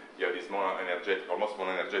technique, you have these almost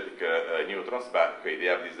monoenergetic neutrons, but they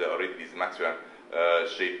have already this Maxwell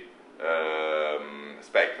shape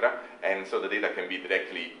spectra, and so the data can be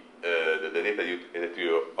directly the data that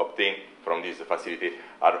you obtain from this facility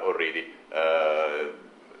are already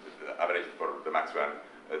average for the Maxwell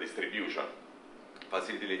distribution.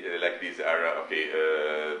 Facilities like these are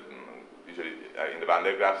usually in the Van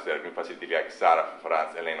der Graafs. There are new facilities like Saraf,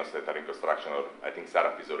 France, and Lenos that are in construction, or I think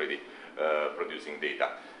Saraf is already producing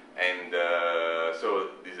data. And so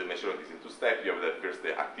this measurement is in two steps. You have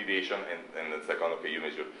the activation, and the second, you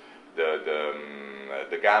measure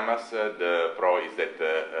the gammas. The pro is that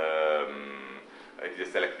it is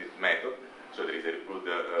a selective method, so there is a good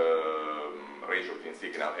ratio between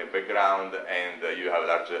signal and background, and you have a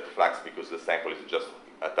large flux because the sample is just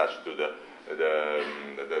attached to the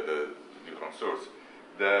neutron source.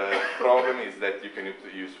 The problem is that you can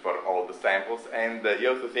use for all the samples, and you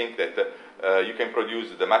have to think that you can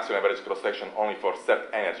produce the maximum average cross-section only for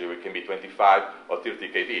certain energy, which can be 25 or 30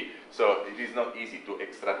 keV. So it is not easy to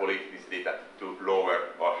extrapolate this data to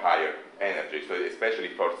lower or higher energy, so especially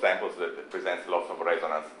for samples that presents lots of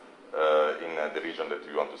resonance in the region that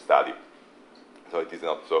you want to study. So it is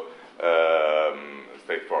not so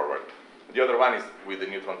straightforward. The other one is with the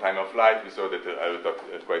neutron time of flight. We saw that I will talk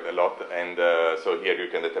quite a lot, and so here you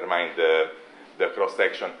can determine the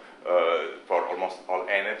cross-section for almost all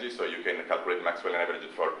energy. So you can calculate Maxwell average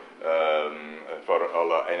for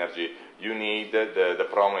all energy you need. The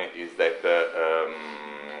problem is that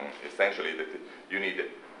essentially that you need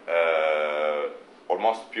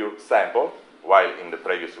almost pure sample, while in the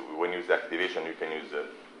previous, when you use the activation, you can use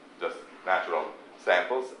just natural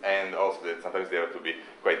samples, and also that sometimes they have to be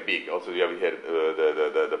quite big. Also, you have here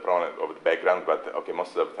the problem of the background, but okay,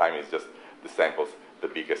 most of the time it's just the samples the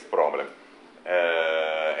biggest problem.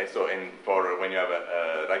 And so, for when you have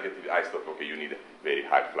a radioactive isotope, okay, you need a very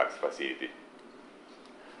high flux facility.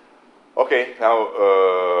 Okay, now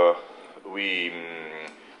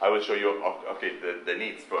I will show you okay the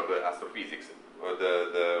needs for the astrophysics.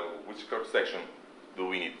 Which cross section do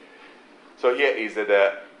we need? So here is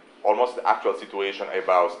the almost the actual situation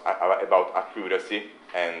about accuracy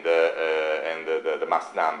and the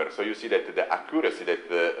mass number. So you see that the accuracy that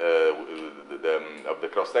of the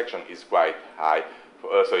cross section is quite high,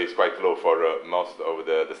 so it's quite low for most of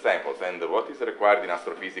the samples. And what is required in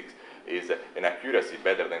astrophysics is an accuracy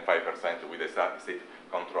better than 5% with a state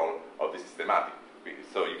control of the systematic.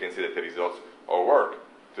 So you can see that there is also work,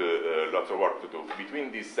 lots of work to do.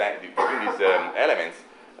 Between these elements,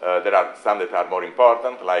 there are some that are more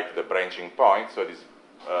important, like the branching point. So these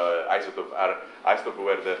isotopes are isotopes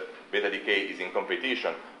where the beta decay is in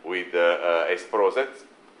competition with the S process.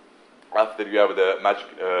 After you have the magic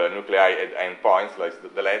nuclei at endpoints, like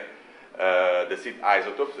the lead, the seed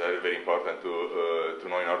isotopes are very important to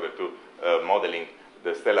know in order to modeling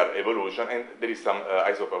the stellar evolution, and there is some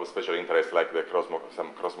isotope of special interest, like the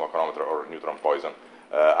some cross-chronometer or neutron poison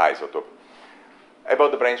isotope.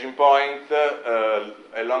 About the branching point,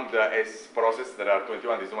 along the S process, there are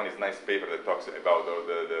 21. This one is a nice paper that talks about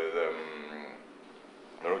the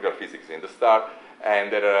nuclear physics in the star.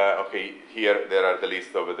 And there are, here there are the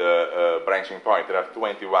list of the branching point. There are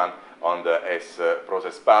 21 on the S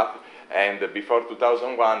process path, and before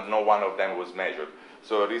 2001, no one of them was measured.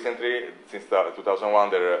 So recently, since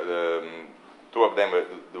 2001, two of them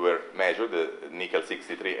were measured, the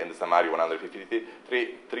nickel-63 and the samarium-153.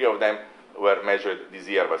 Three of them were measured this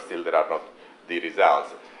year, but still there are not the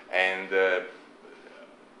results. And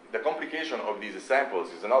the complication of these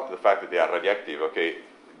samples is not the fact that they are radioactive. Okay,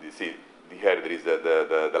 you see, here there is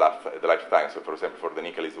the lifetime. So, for example, for the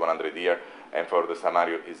nickel is 100 years, and for the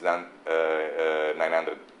samarium is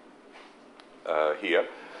 900 here.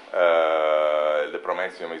 The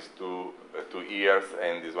prometium is 2 years,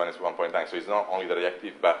 and this one is 1.9. So it's not only the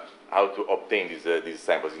radioactive, but how to obtain these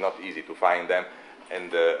samples. It's not easy to find them,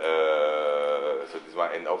 and so this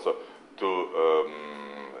one, and also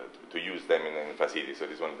to use them in facilities. So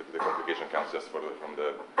this one, the complication comes just for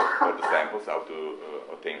the samples, how to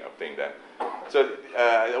obtain them. So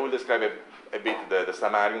I will describe a bit the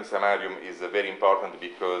samarium. Samarium is very important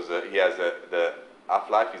because he has the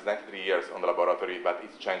half-life is 93 years on the laboratory, but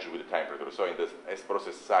it's changed with the temperature. So in the S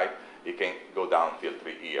process site, it can go down till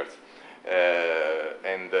 3 years.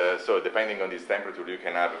 So depending on this temperature, you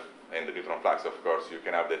can have, and the neutron flux, of course, you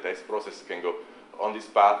can have the S process can go on this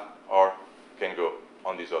path or can go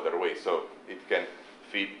on this other way. So it can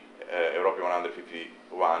feed europium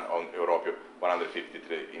 151 on europium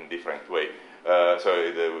 153 in different way. So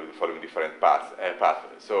following different paths.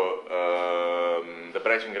 So the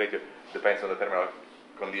branching rate depends on the thermal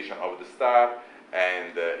condition of the star,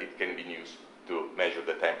 and it can be used to measure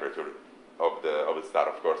the temperature of the star,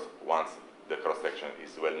 of course, once the cross-section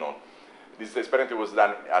is well known. This experiment was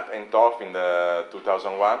done at NTOF in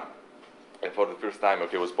 2001, and for the first time,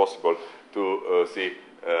 it was possible to see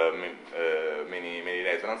many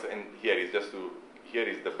resonances. And here is here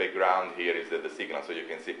is the background, here is the signal, so you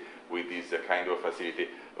can see with this kind of facility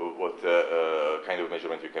what kind of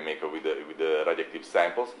measurement you can make with the radioactive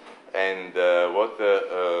samples. And what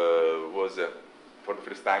was for the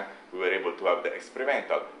first time, we were able to have the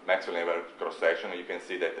experimental maximum level cross-section. You can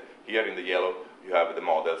see that here in the yellow you have the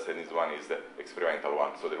models, and this one is the experimental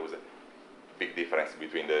one. So there was a big difference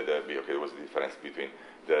between there was a difference between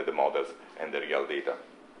the models and the real data.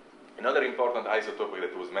 Another important isotope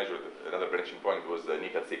that was measured, another branching point, was the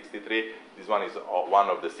nickel-63. This one is one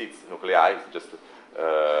of the 6 nuclei, it's just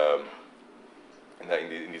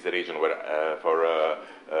in this region where for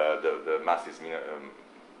the mass is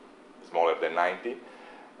smaller than 90.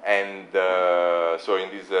 And so in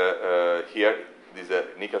this here, this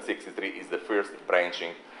nickel-63 is the first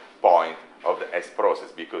branching point of the S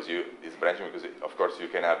process, because it's branching because of course you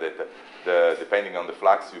can have that depending on the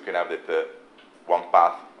flux you can have that one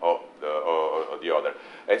path or the other,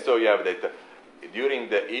 and so you have that during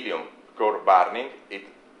the helium core burning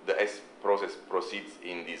the S process proceeds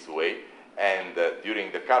in this way, and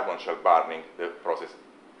during the carbon shell burning the process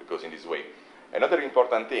goes in this way. Another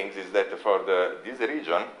important thing is that for this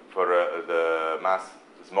region, for the mass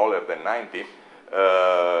smaller than 90,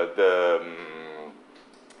 the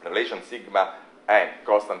relation sigma and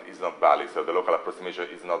constant is not valid, so the local approximation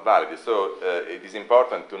is not valid. So it is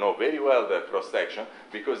important to know very well the cross-section,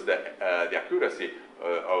 because the accuracy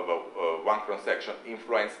of one cross-section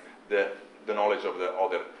influences the knowledge of the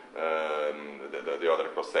other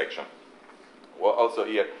cross-section. Well, also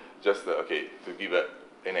here, just to give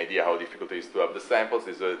an idea how difficult it is to have the samples,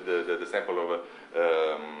 is the sample of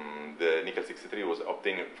the nickel-63 was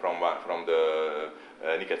obtained from the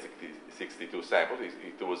nickel-62 sample.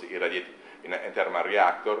 It was irradiated in a thermal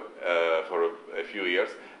reactor for a few years,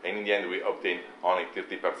 and in the end we obtained only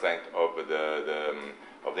 30% of the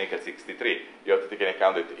nickel-63. You have to take into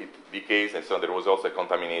account that it decays, and so there was also a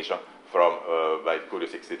contamination from by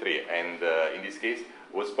Curio-63, and in this case it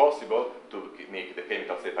was possible to make the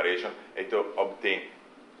chemical separation and to obtain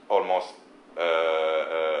almost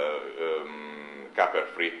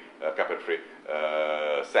copper-free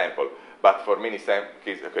sample. but for many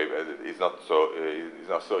cases, okay, it's not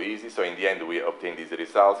so easy. So in the end, we obtain these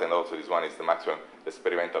results, and also this one is the maximum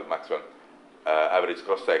experimental maximum average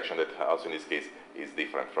cross section that also in this case is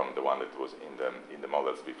different from the one that was in the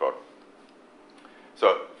models before.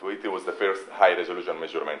 So it was the first high resolution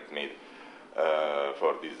measurement made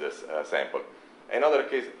for this sample. Another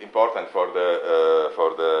case important for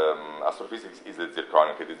the astrophysics is the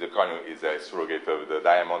zirconium. Okay, the zirconium is a surrogate of the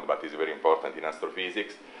diamond, but is very important in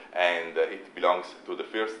astrophysics, and it belongs to the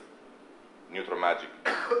first neutron magic,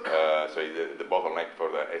 so the bottleneck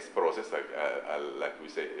for the S process, like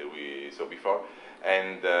we saw before,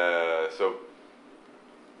 and so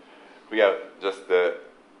we have just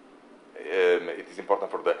it is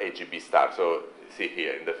important for the AGB star. So see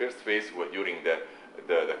here in the first phase, during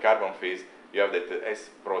the carbon phase, you have that the S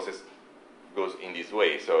process goes in this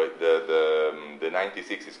way. So the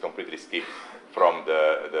 96 is completely skipped from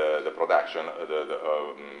the production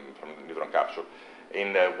from the neutron capsule.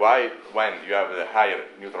 While when you have the higher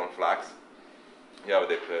neutron flux, you have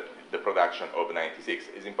the production of 96.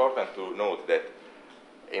 It's important to note that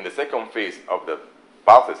in the second phase of the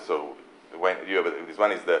pulses, so when you have this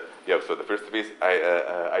one is so the first phase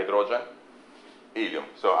hydrogen, helium.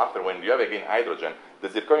 So after when you have again hydrogen, the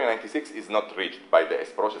zirconium 96 is not reached by the S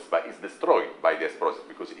process, but is destroyed by the S process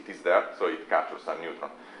because it is there, so it captures some neutron.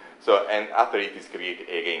 So, and after it is created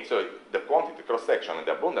again. So the quantity cross-section and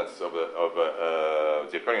the abundance of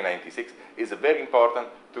zirconium 96 is very important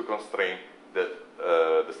to constrain the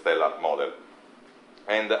stellar model.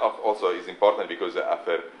 And also is important because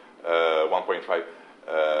after 1.5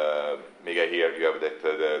 mega here, you have that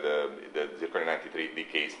the zirconium 93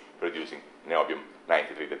 decays, producing niobium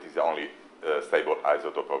 93, that is the only stable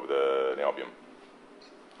isotope of the niobium.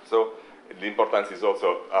 So the importance is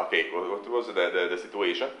also, okay, what was the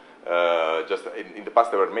situation? Just in the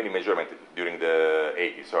past, there were many measurements during the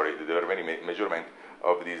 80s, sorry, there were many measurements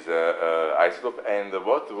of this isotope, and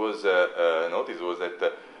what was noticed was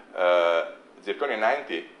that zirconium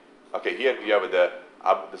 90, okay, here you have the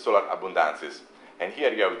solar abundances, and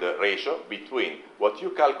here you have the ratio between what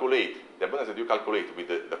you calculate, the abundance that you calculate with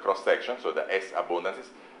the cross-section, so the S abundances,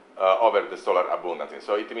 over the solar abundances.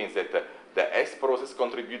 So it means that the S process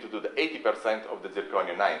contributed to the 80% of the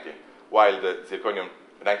zirconium 90, while the zirconium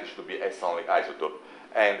 90 should be S-only isotope.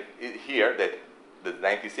 And here, that the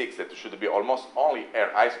 96 that should be almost only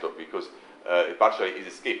air isotope because it partially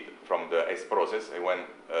is skipped from the S process, and when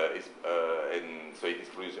and so it is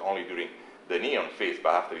produced only during the neon phase,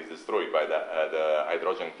 but after it's destroyed by the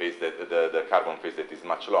hydrogen phase, the carbon phase that is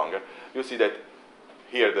much longer. You see that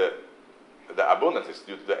here the abundances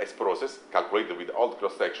due to the S process calculated with all the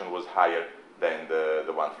cross-section was higher than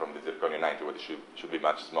the one from the zirconium 90, which should be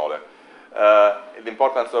much smaller. The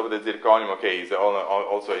importance of the zirconium, okay, is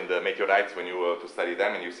also in the meteorites when you to study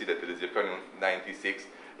them, and you see that the zirconium 96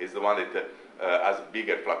 is the one that has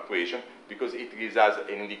bigger fluctuation because it gives us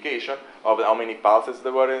an indication of how many pulses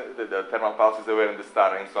there were, the thermal pulses there were in the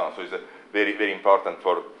star, and so on. So it's very, very important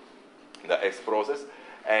for the S process.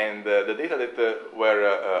 And the data that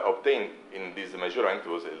were obtained in this measurement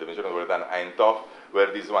was the measurement were done INFN-Sezione,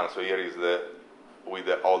 were this one. So here is with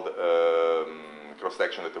the old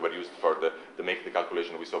cross-section that were used for to make the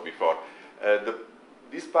calculation we saw before.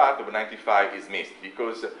 This part of 95 is missed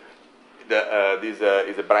because this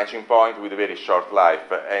is a branching point with a very short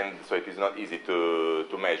life, and so it is not easy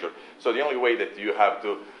to measure. So the only way that you have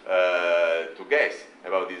to guess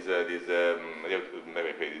about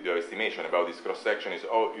your estimation about this cross-section is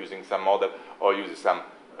using some model or using some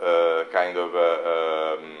kind of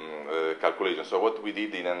calculation. So what we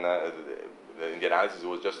did in the analysis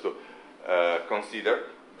was just to consider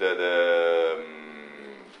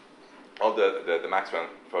all the maximum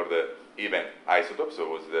for the even isotopes. So it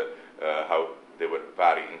was how they were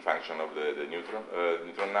vary in function of the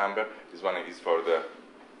neutron number. This one is for the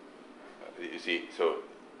you see. So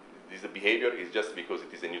this behavior is just because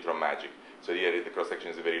it is a neutron magic. So here the cross-section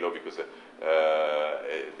is very low because the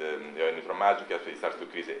neutron magic actually starts to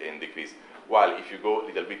increase and decrease. While if you go a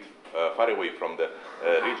little bit far away from the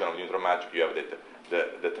region of neutron magic, you have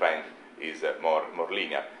that the trend is more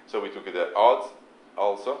linear. So we took the odds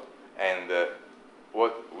also, and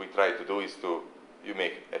what we try to do is you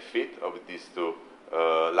make a fit of these two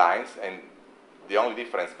lines, and the only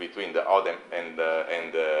difference between the odd and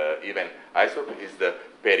the even isotope is the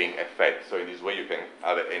pairing effect. So in this way you can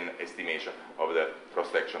have an estimation of the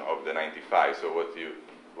cross-section of the 95. So what you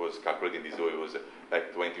was calculating this way was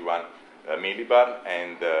like 21 millibar,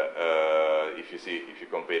 and if you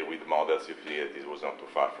compare with models, you see that this was not too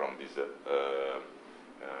far from this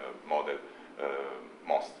model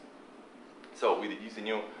most. So with this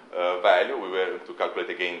new value, we were to calculate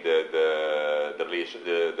again the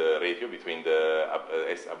ratio between the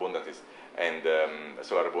S abundances and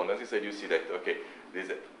solar abundances, and you see that, okay,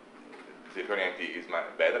 this zirconium-90 is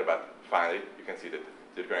better, but finally you can see that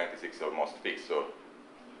zirconium-96 is almost fixed, so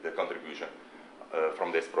the contribution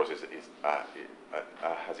from this process is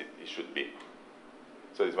as it should be.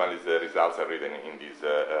 So this one is the results are written in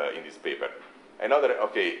this paper. Another,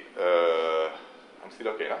 okay, I'm still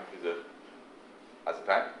okay, no? Is it as a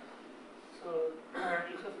time? So you have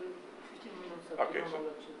 15 minutes of okay, so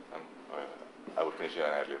lecture. I will finish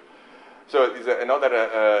earlier. So this is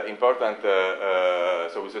another important.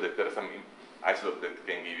 So we saw that there are some isotopes that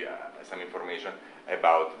can give you some information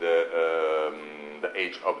about the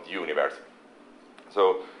age of the universe.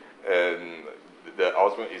 So the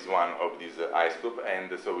osmium is one of these isotopes,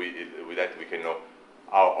 and so with that we can know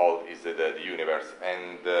how old is the universe.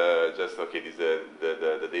 And just okay,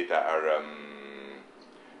 the data are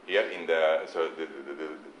here in the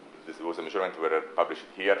this was a measurement were published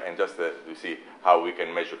here, and just to see how we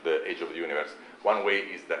can measure the age of the universe. One way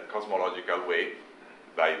is the cosmological way,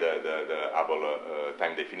 by the Hubble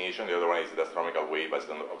time definition. The other one is the astronomical way, based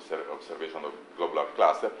on observation of globular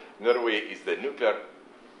cluster. Another way is the nuclear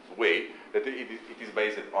way, that it is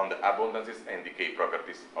based on the abundances and decay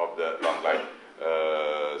properties of the long-life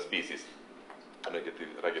species,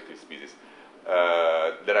 radioactive species.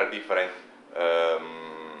 There are different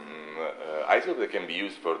isotopes that can be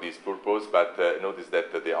used for this purpose, but notice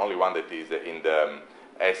that the only one that is in the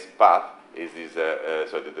S path is this,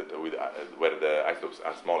 where the isotopes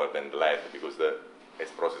are smaller than the lead, because the S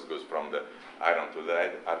process goes from the iron to the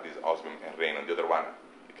lead, are this osmium and rhenium. The other one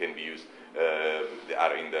can be used, they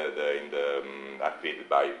are are created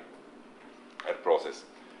by a process.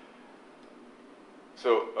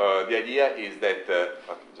 So the idea is that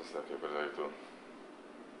just okay,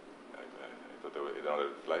 I thought there were another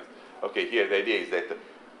slide. Okay, here the idea is that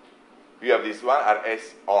you have this one are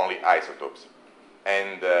S only isotopes,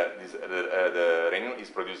 and the rhenium is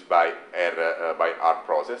produced by R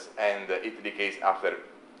process, and it decays after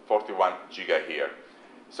 41 giga here.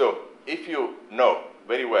 So if you know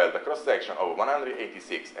very well the cross section of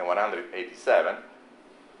 186 and 187,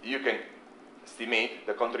 you can estimate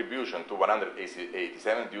the contribution to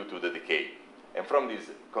 187 due to the decay, and from this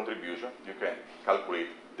contribution you can calculate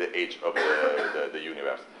the age of the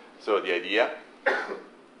universe. So the idea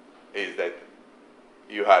is that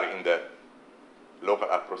you are in the local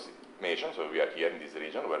approximation, so we are here in this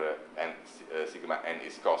region where sigma n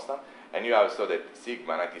is constant, and you have so that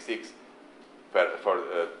sigma 96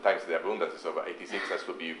 times the abundances of 86 has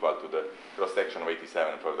to be equal to the cross-section of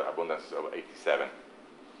 87 for the abundances of 87.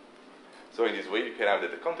 So in this way you can have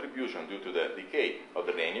that the contribution due to the decay of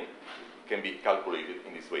the rhenium can be calculated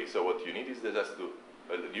in this way. So what you need is just to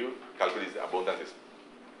you calculate the abundances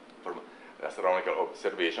from astronomical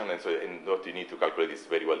observation, and so what you need to calculate is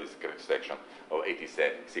very well this cross-section of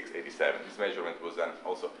 86, 87. This measurement was done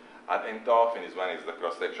also at NTOF, and this one is the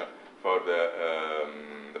cross-section for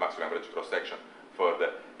the maximum average cross-section for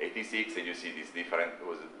the 86, and you see this difference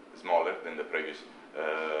was smaller than the previous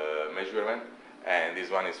measurement, and this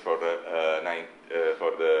one is for the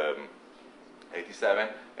 87,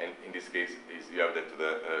 and in this case you have that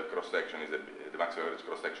the cross-section is the maximum average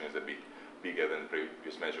cross-section is a bit bigger than the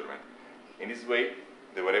previous measurement. In this way,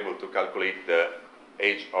 they were able to calculate the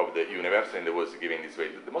age of the universe, and it was given this way.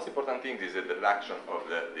 The most important thing is the reduction of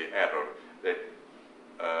the error. That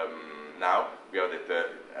now we have that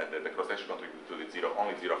the cross-section contributes to the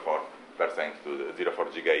only 0.4% to the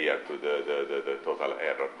 0.4 giga-year to the total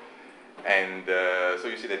error. And so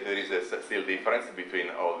you see that there is a still difference between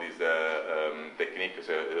all these techniques,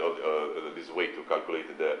 this way to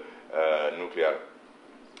calculate the nuclear,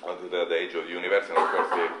 the age of the universe, and of course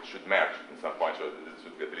they should merge in some point, so they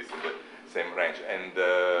should be at least in the same range. And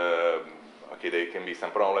okay, there can be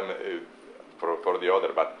some problem for the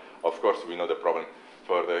other, but of course we know the problem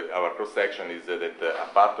for our cross-section is that a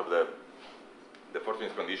part of the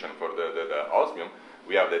fortunate condition for the osmium,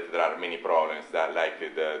 we have that there are many problems, that like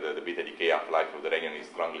the beta decay half-life of the rhenium is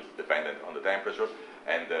strongly dependent on the temperature,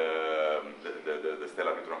 and the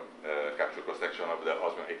stellar neutron capture cross-section of the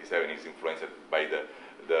osmium 87 is influenced by the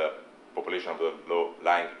population of the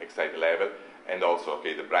low-lying excited level, and also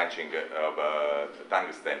okay, the branching of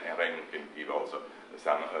tungsten and rhenium can give also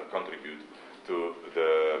some contribute to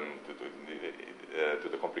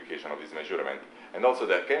the complication of this measurement. And also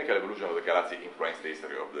the chemical evolution of the galaxy influenced the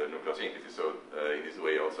history of the nucleosynthesis, so in this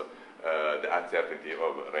way also the uncertainty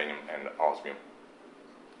of rhenium and osmium.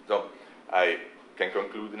 So I can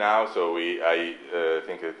conclude now. So I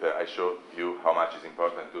think that I showed you how much is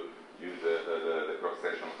important to use the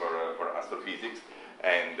cross-section for astrophysics.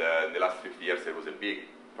 And in the last 50 years, there was a big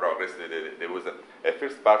progress. There was a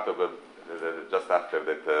first part of just after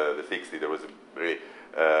that, the 60s, there was a really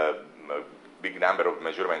big number of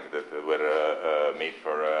measurements that were made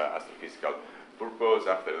for astrophysical purpose.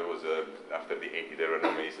 After after the 80s, there were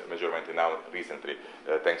no measurements. And now, recently,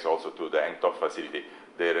 thanks also to the NTOF facility,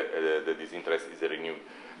 this interest is renewed.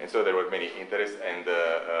 And so there were many interests, and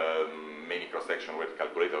many cross-section were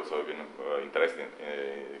calculated. Also, even interesting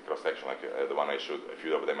cross-section, like the one I showed, a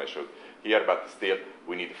few of them I showed here. But still,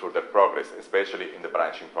 we need further progress, especially in the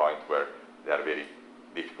branching point where they are very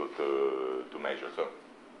difficult to measure. So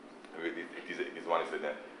this one is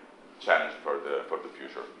a challenge for the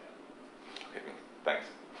future. Okay, thanks.